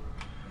go.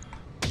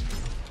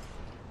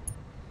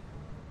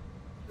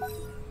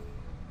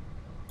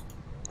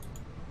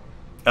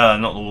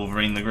 Not the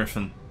Wolverine, the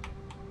Griffin.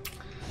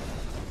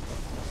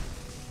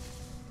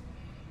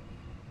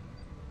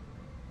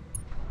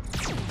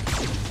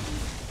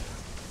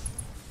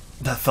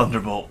 That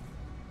Thunderbolt.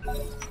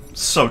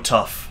 So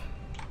tough.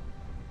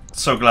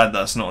 So glad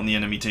that's not on the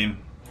enemy team.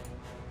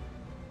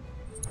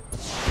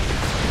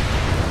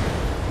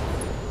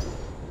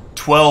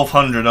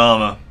 1200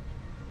 armor.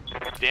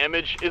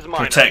 Damage is minor.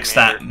 Protects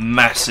that Commander.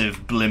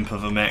 massive blimp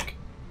of a mech.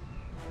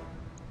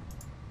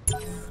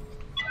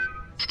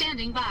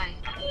 Standing by.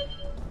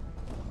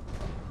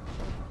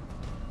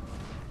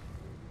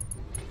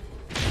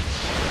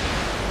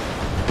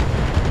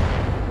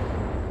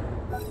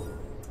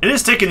 It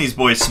is taking these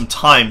boys some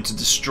time to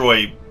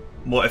destroy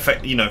what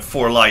effect, you know,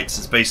 4 lights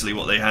is basically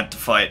what they had to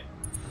fight.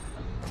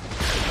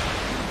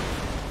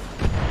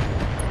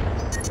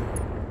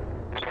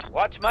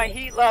 Watch my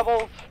heat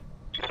levels.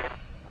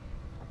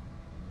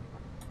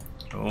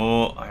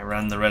 Oh, I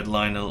ran the red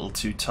line a little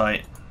too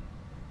tight.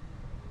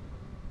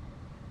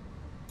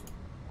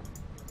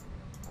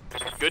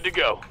 Good to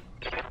go.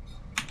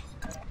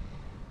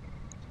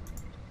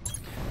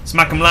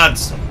 Smack 'em,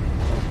 lads!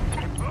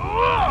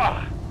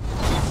 Ugh!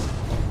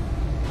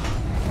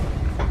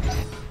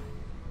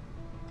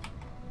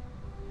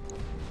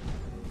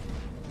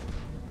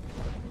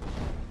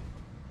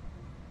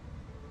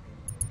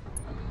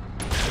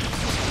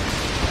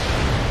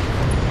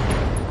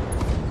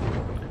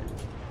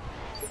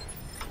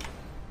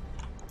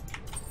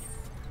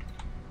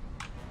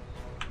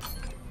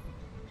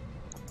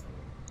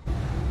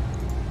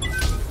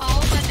 All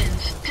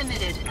weapons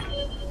committed.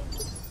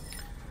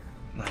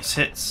 Nice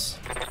hits.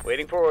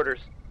 Waiting for orders.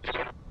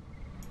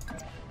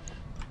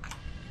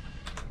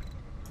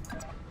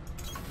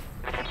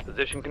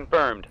 Position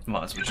confirmed.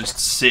 Might as well just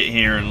sit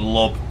here and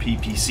lob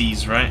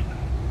PPCs, right?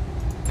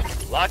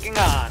 Locking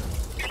on.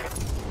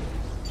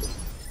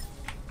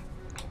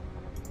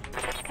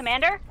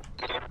 Commander?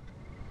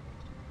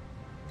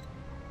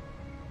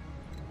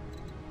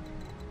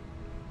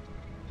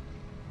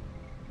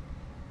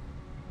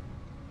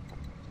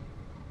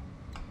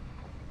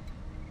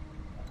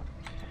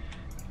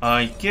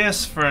 I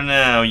guess for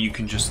now you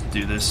can just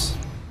do this.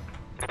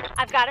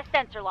 I've got a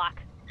sensor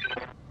lock.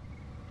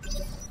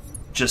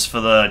 Just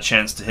for the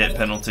chance to hit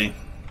penalty.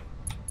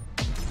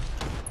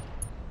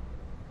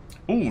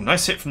 Ooh,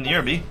 nice hit from the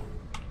Irby.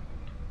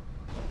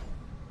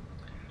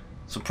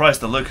 Surprised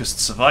the Locust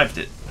survived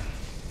it.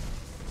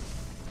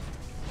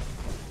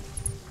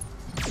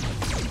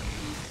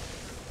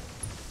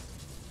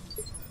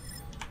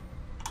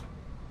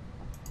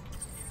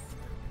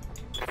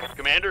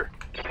 Commander.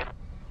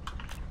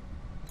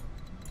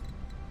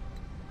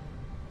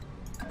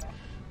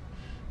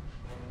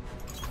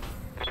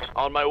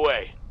 On my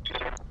way.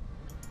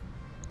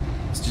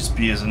 Let's just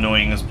be as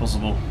annoying as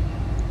possible.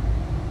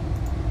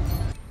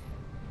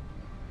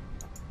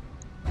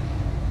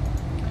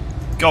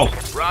 Go!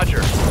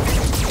 Roger.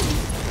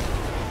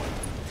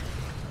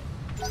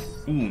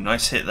 Ooh,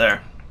 nice hit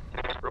there.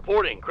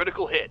 Reporting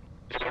critical hit.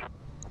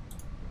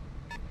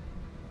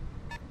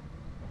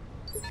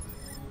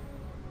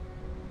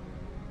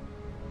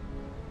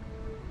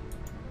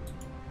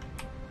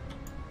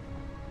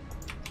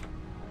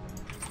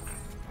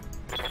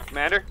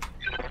 Commander?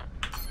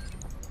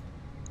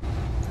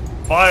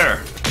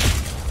 Fire!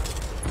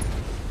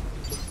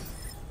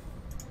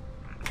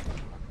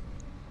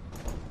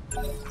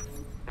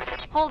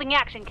 Holding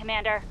action,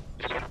 Commander.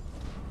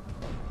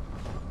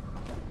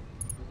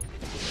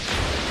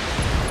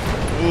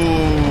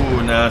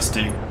 Ooh,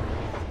 nasty.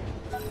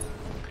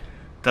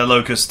 That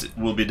Locust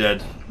will be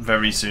dead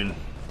very soon.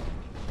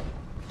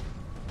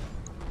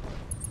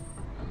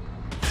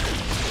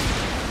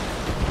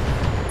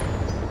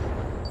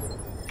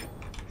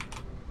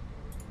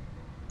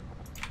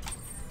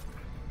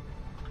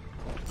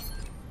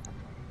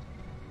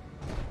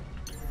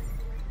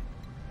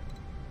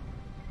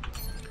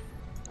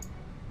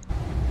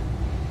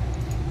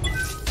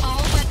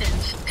 All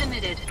weapons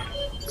committed.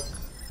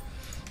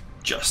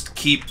 Just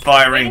keep Waiting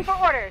firing. for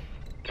orders.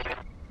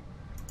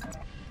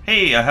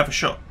 Hey, I have a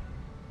shot.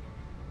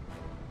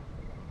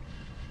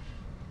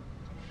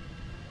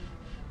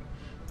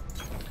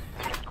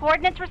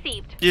 Coordinates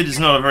received. It is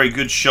not a very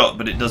good shot,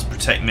 but it does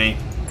protect me.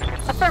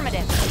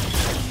 Affirmative.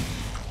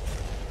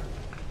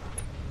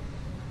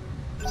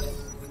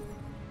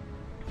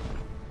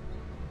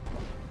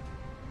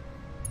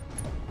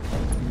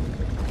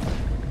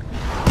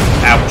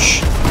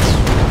 Ouch.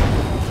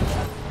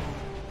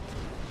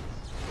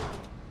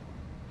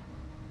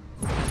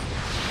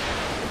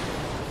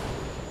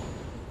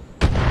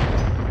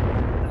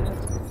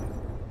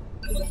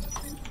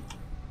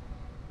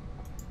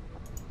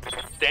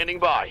 Standing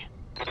by.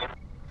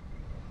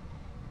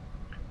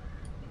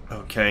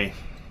 Okay.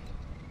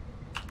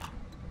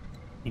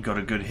 You got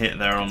a good hit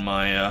there on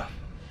my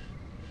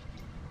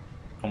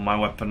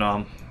weapon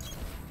arm.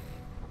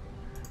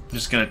 I'm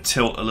just gonna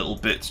tilt a little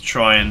bit to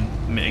try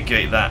and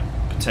mitigate that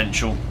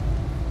potential.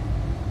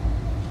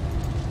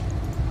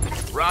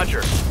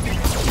 Roger.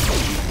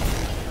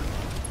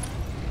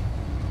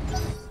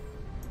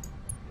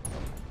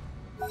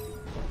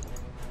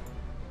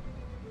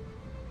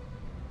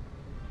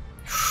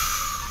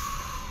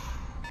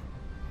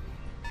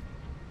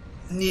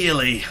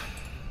 Nearly.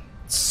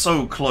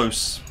 So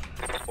close.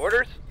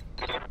 Orders?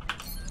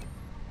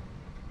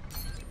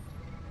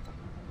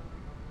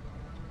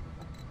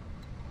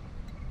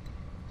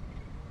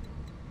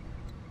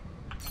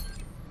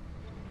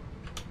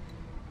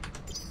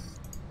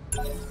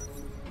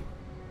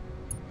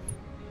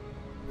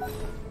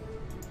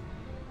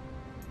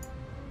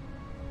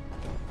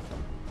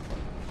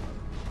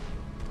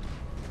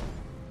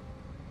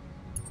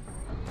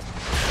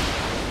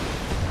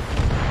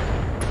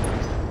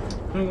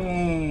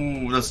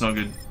 Ooh, that's not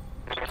good.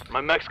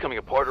 My mech's coming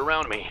apart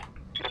around me.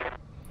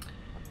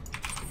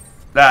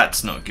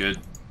 That's not good.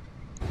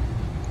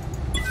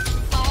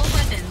 All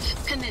weapons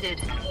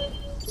committed.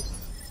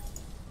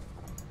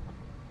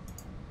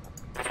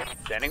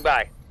 Standing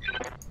by.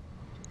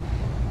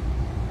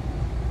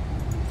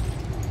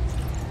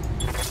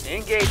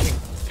 Engaging.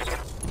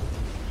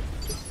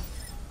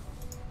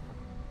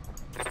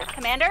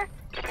 Commander?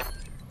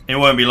 It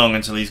won't be long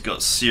until he's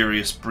got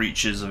serious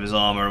breaches of his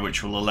armor,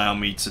 which will allow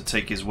me to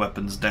take his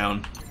weapons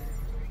down.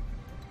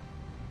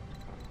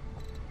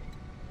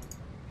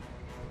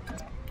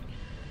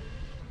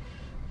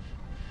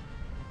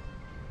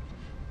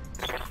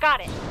 Got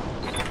it.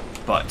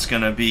 But it's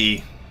gonna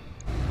be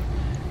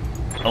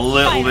a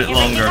little Fire bit everything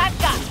longer. I've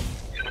got.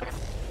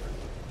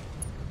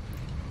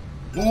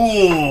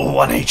 Ooh,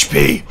 1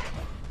 HP.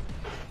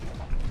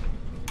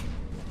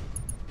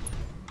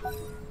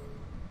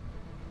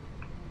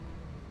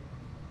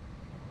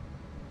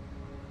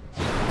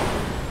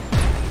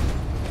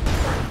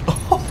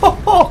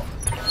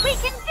 We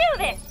can do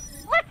this!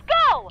 Let's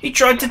go! He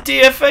tried to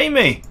DFA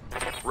me.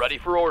 Ready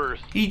for orders.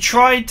 He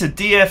tried to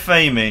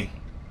DFA me.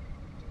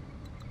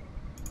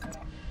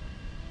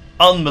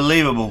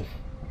 Unbelievable.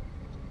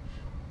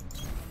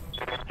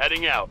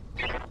 Heading out.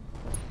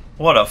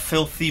 What a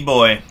filthy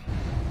boy.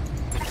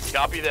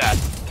 Copy that.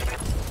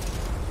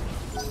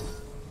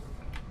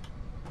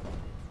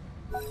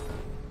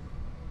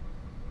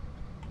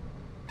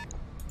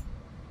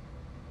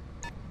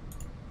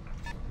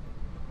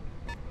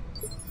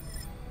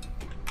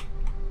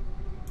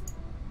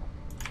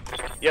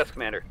 Yes,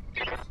 Commander.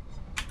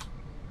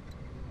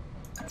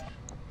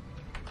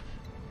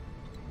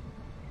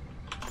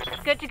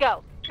 Good to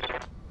go.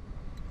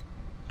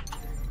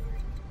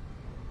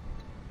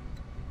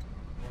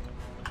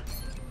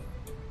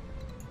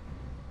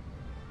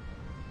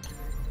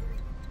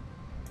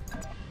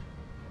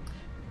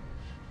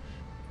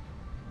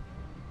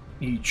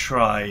 He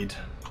tried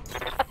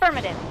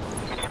Affirmative.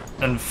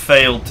 and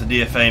failed to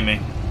DFA me.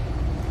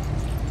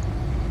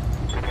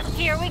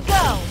 Here we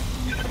go.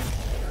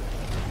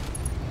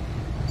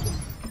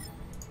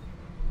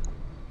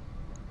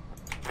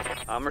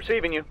 I'm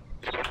receiving you.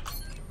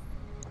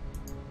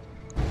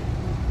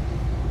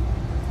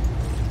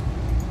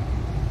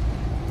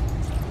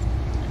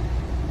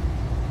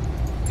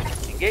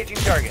 Engaging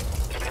target.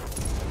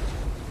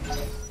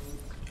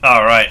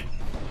 Alright.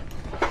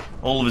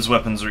 All of his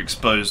weapons are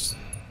exposed.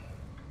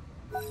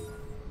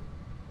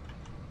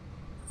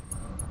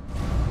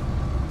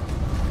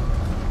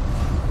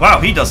 Wow,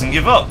 he doesn't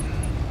give up.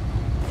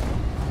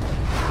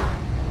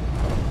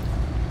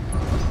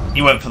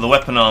 He went for the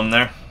weapon arm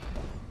there.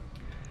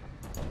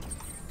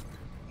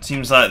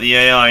 Seems like the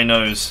AI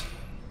knows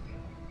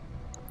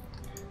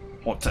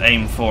what to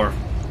aim for.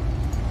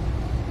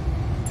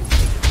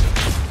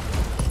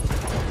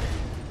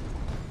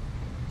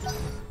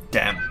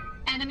 Damn.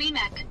 Enemy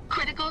mech.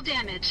 Critical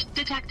damage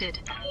detected.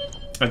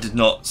 I did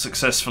not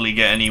successfully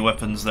get any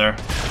weapons there.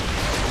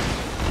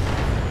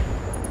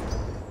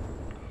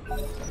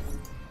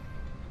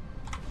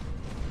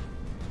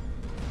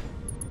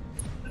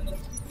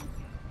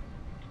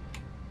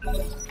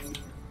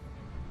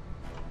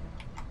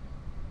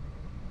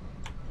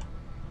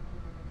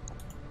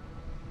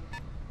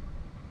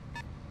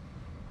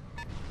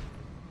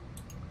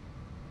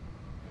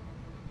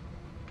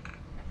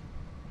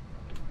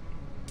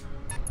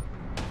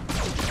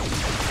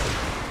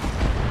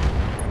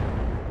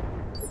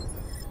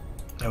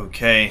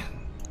 Okay,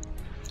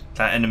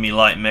 that enemy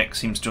light mech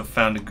seems to have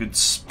found a good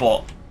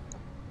spot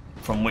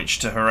from which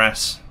to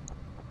harass.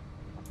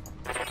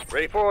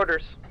 Ready for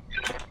orders.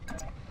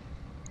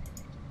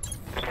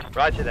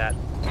 Roger that.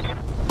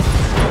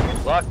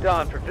 Locked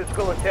on for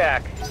physical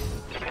attack.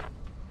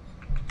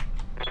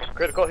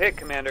 Critical hit,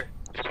 Commander.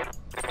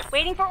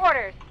 Waiting for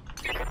orders.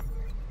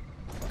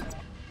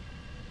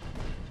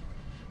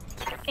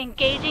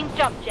 Engaging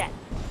jump jet.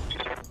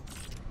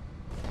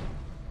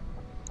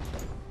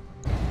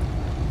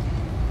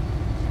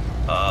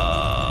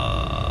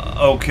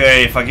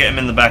 Okay, if I get him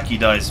in the back, he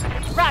dies.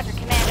 Roger,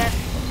 Commander.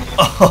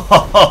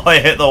 Oh, I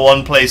hit the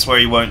one place where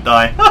he won't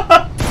die.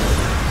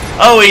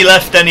 Oh, he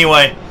left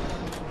anyway.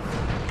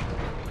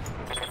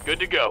 Good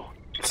to go.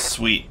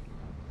 Sweet.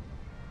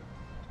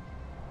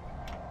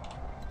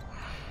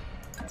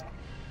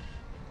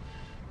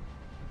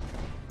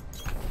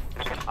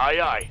 Aye,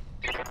 aye.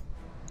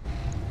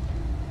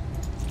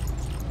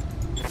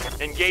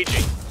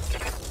 Engaging.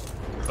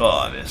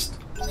 Oh, I missed.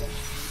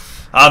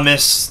 I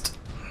missed.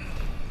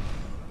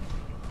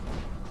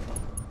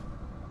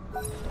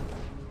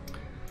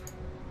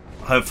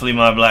 Hopefully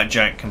my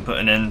blackjack can put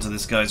an end to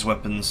this guy's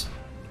weapons.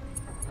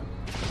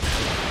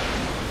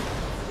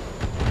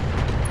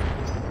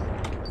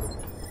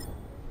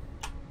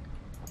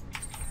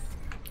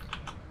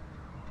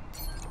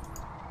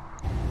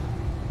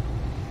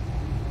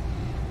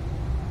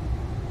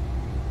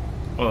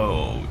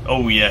 Oh,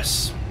 oh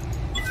yes.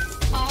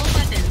 All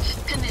weapons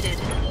committed.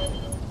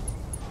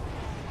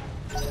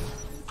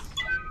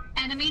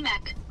 Enemy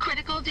mech.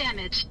 Critical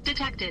damage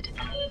detected.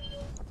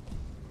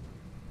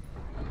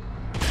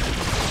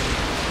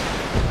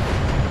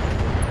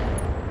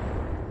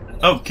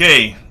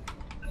 Okay.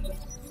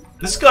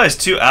 This guy's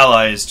two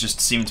allies just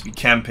seem to be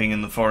camping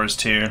in the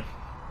forest here.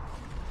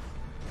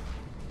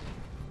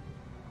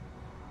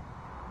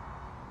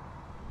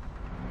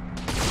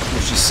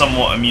 Which is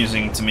somewhat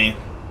amusing to me.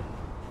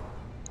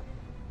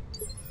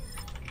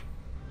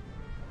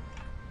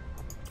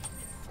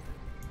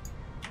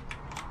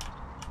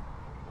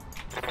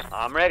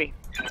 I'm ready.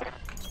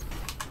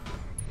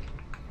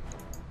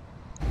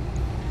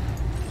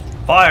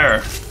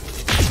 Fire!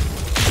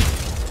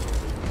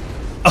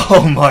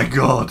 Oh my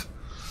god.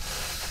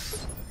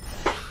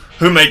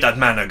 Who made that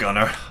mana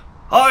gunner?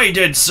 I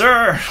did,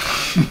 sir!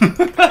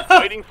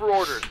 Waiting for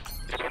orders.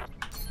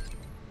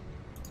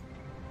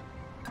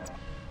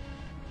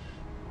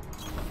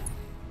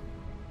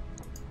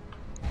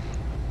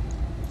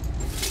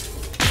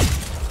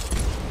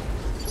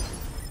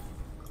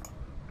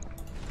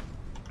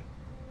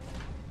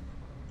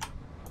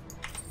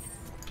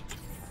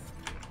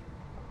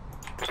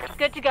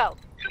 Good to go.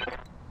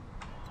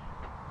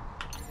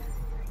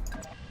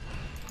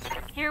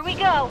 Here we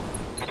go.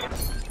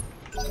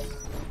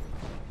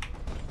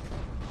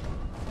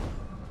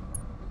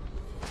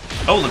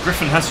 Oh, the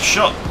Griffin has a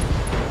shot.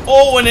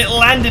 Oh, and it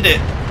landed it!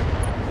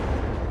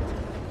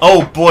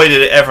 Oh boy,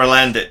 did it ever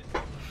land it.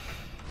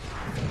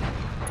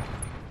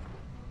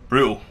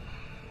 Brutal.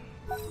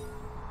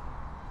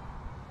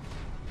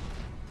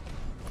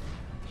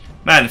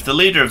 Man, if the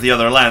leader of the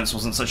other lance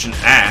wasn't such an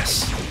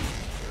ass,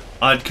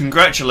 I'd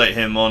congratulate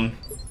him on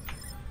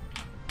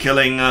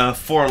killing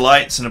 4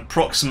 lights in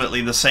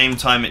approximately the same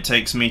time it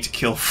takes me to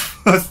kill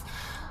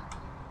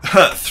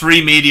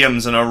 3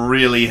 mediums and a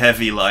really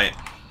heavy light.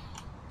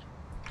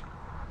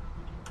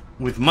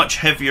 With much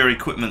heavier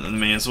equipment than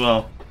me as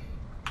well.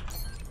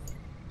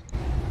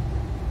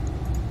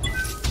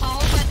 All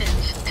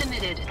weapons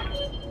committed.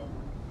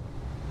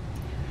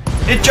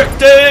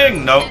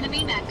 Ejecting! No.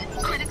 Enemy mech.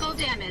 Critical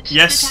damage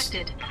Yes.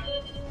 detected.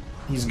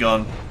 He's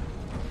gone.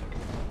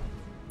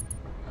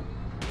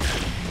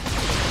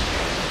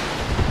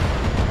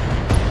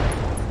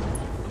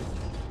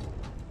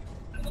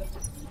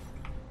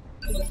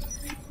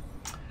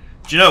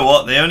 Do you know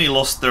what? They only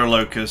lost their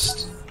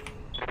locust.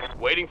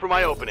 Waiting for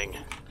my opening.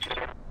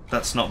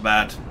 That's not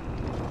bad.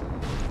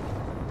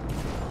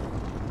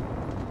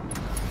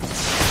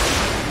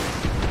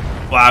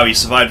 Wow, he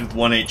survived with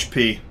 1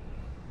 HP.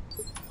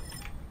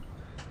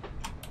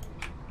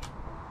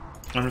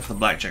 I wonder if the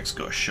blackjack's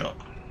got a shot.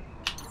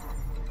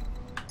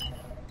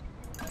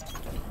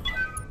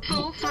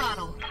 Full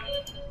throttle.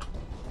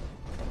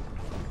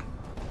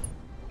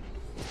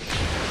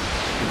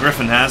 The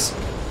Griffin has.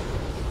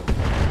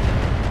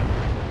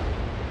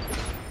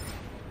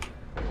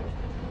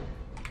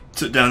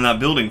 Took down that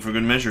building for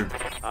good measure.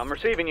 I'm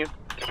receiving you.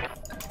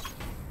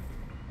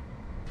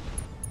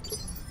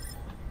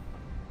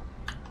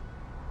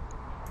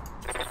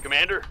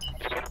 Commander.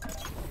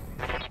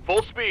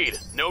 Full speed.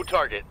 No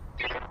target.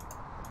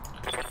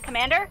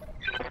 Commander?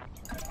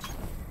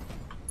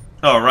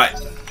 All right.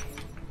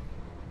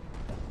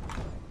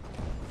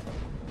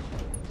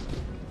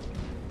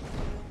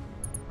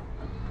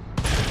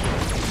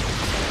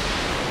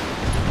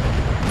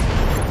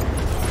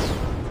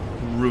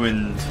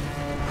 Ruined.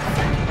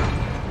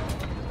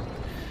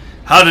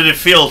 How did it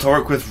feel to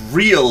work with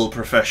real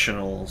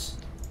professionals?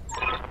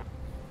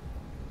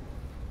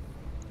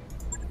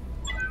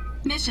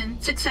 Mission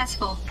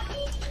successful.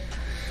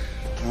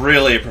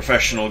 Really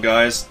professional,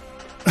 guys.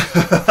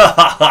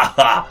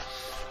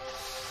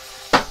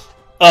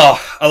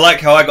 Oh, I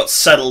like how I got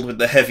settled with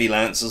the heavy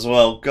lance as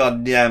well.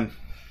 God damn.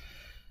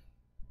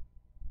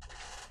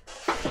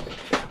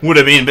 Would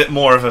have been a bit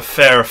more of a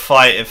fair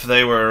fight if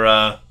they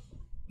were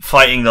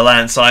fighting the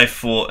lance I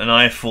fought and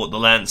I fought the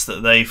lance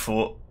that they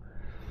fought.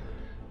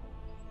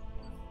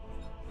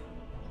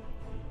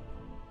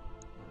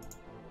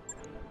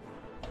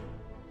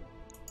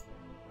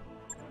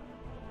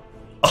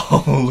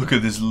 Oh, look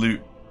at this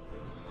loot.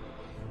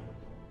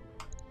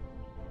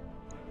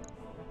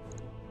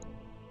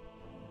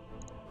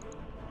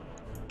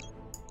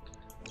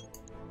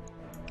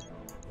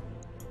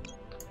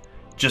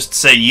 Just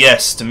say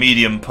yes to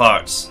medium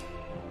parts.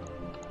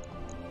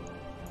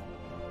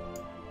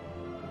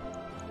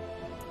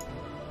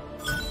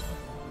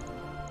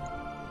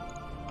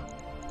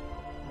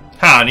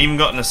 Ha, Wow, and even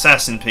got an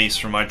assassin piece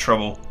for my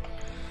trouble.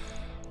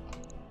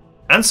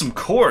 And some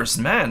cores,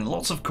 man,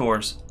 lots of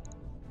cores.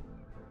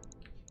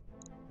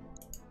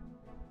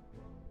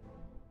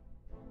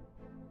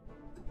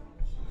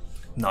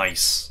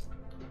 Nice.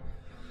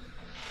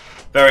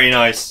 Very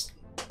nice.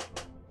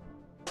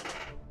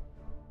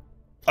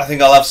 I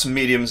think I'll have some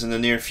mediums in the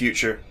near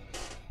future.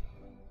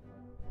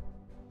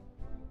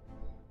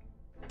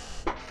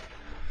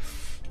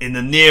 In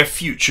the near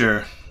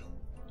future,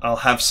 I'll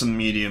have some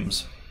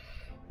mediums.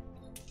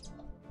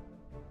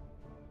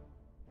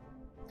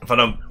 If I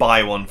don't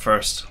buy one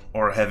first,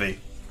 or a heavy.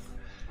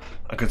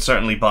 I could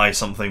certainly buy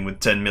something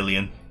with 10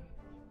 million.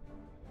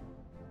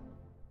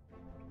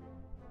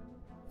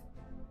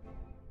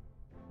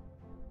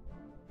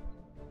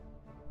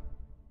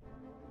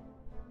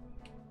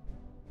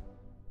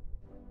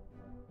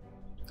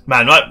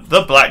 Man,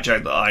 the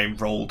blackjack that I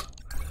rolled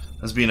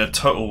has been a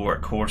total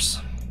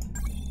workhorse.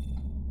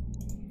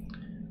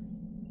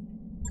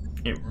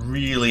 It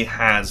really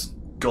has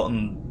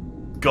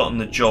gotten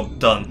the job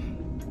done.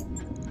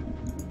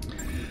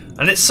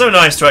 And it's so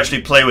nice to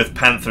actually play with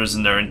Panthers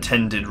in their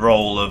intended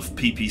role of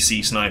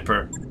PPC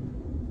sniper.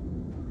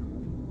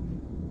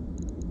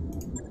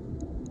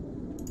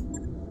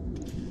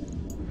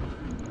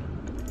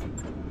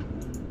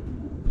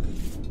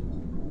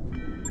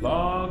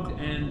 Logged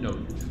and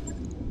noted.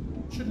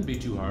 Shouldn't be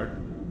too hard.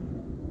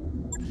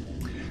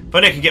 If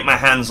only I could get my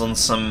hands on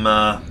some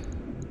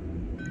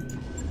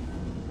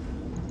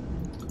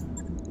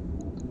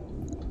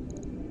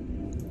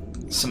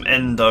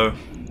endo.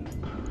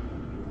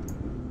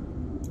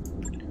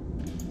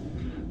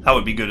 That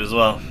would be good as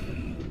well.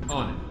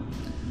 On it.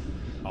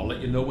 I'll let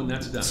you know when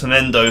that's done. Some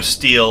endo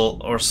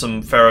steel or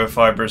some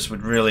ferrofibers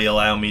would really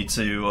allow me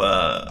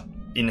to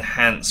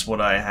enhance what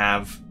I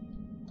have.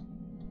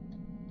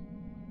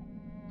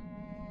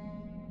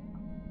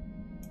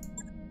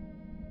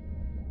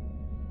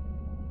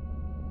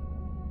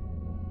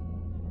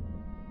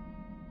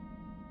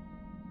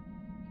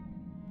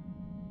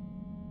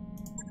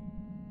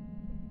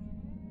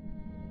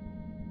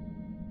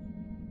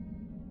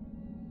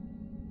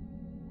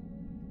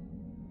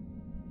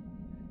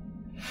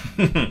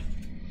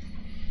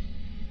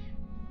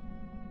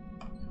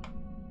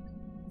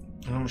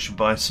 We should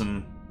buy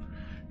some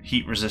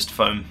heat resist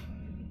foam.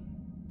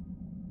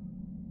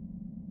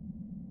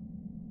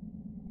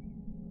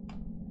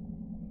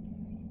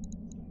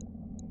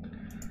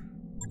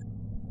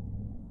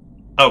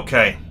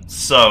 Okay,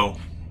 so...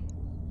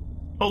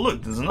 Oh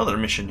look, there's another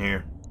mission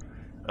here.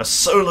 A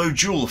solo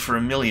duel for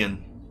 1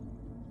 million.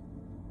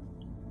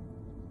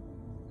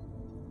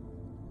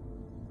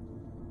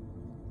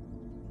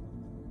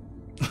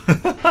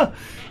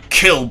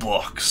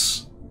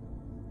 Killbox.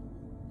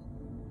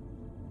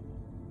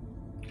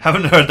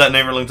 Haven't heard that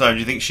name for a long time. Do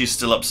you think she's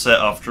still upset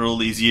after all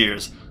these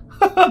years?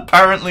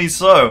 Apparently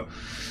so.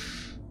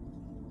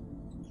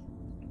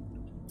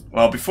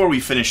 Well, before we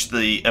finish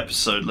the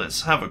episode,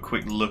 let's have a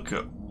quick look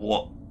at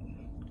what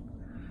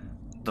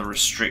the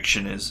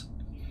restriction is.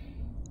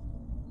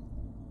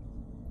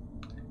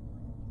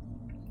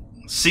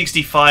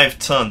 65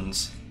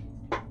 tons.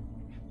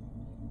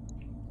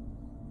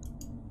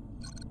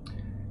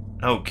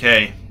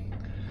 Okay.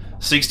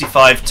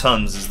 65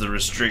 tons is the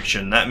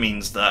restriction. That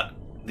means that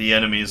the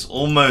enemy has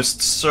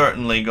almost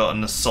certainly got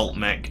an assault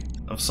mech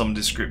of some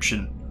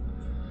description.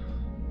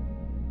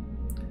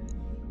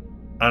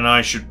 And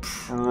I should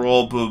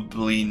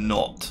probably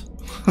not.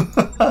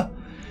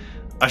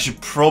 I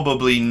should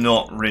probably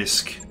not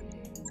risk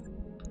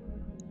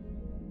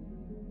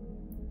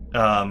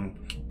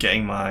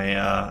getting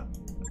my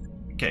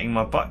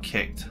butt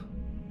kicked.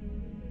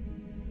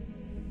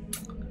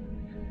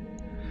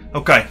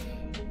 Okay.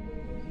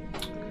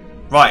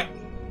 Right.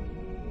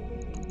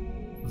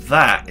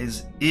 That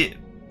is it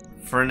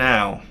for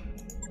now.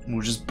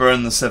 We'll just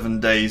burn the 7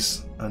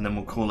 days and then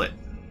we'll call it.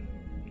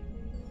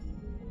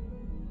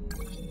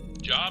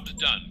 Job's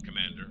done,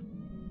 Commander.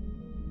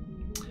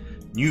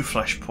 New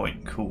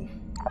flashpoint, cool.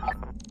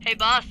 Hey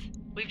boss,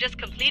 we've just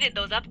completed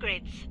those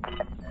upgrades.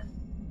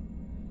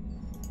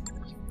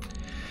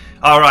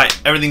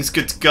 Alright, everything's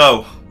good to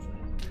go.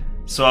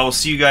 So I will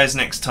see you guys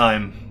next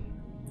time.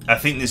 I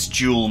think this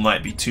duel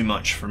might be too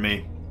much for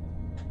me.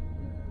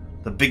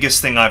 The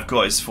biggest thing I've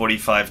got is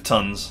 45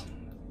 tons.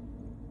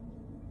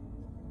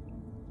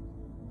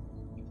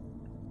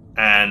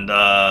 And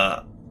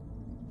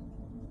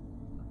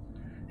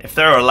if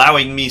they're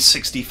allowing me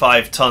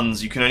 65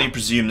 tons, you can only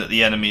presume that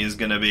the enemy is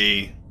going to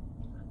be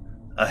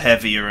a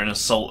heavy or an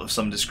assault of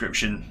some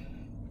description.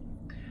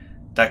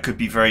 That could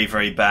be very,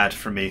 very bad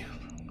for me.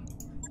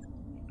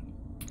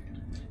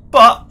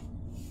 But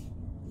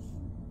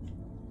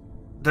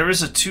there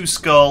is a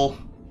 2-skull,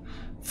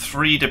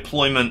 3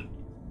 deployment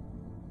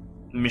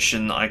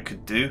mission that I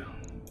could do.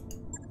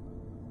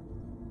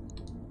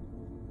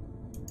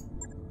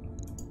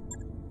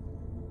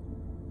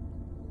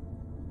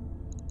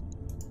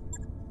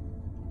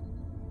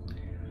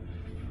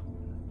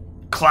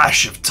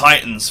 Clash of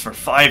Titans for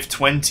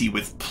 520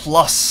 with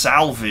plus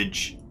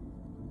salvage.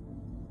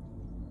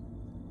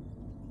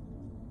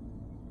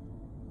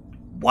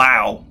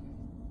 Wow.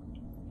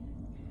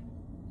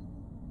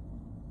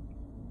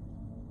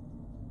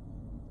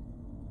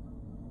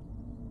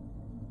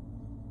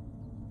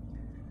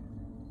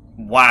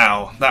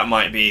 Wow, that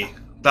might be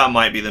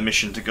the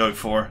mission to go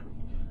for.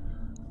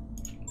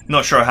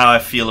 Not sure how I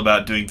feel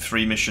about doing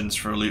 3 missions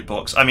for a loot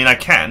box. I mean, I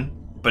can,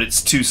 but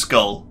it's 2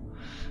 skull.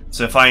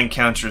 So if I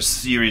encounter a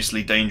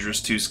seriously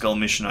dangerous 2 skull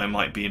mission, I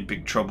might be in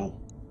big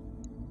trouble.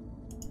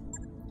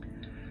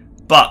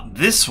 But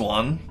this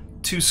one,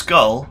 2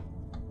 skull,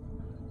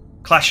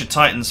 Clash of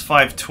Titans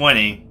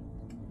 520,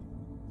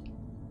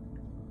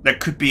 there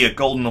could be a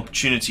golden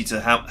opportunity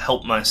to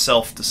help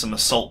myself to some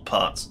assault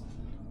parts.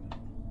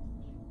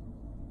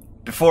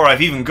 Before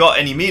I've even got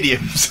any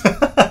mediums.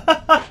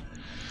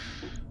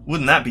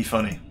 Wouldn't that be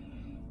funny?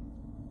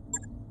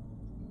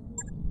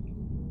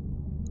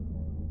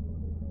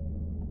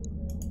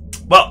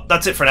 Well,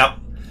 that's it for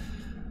now.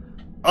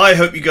 I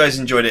hope you guys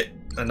enjoyed it,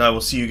 and I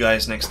will see you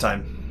guys next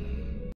time.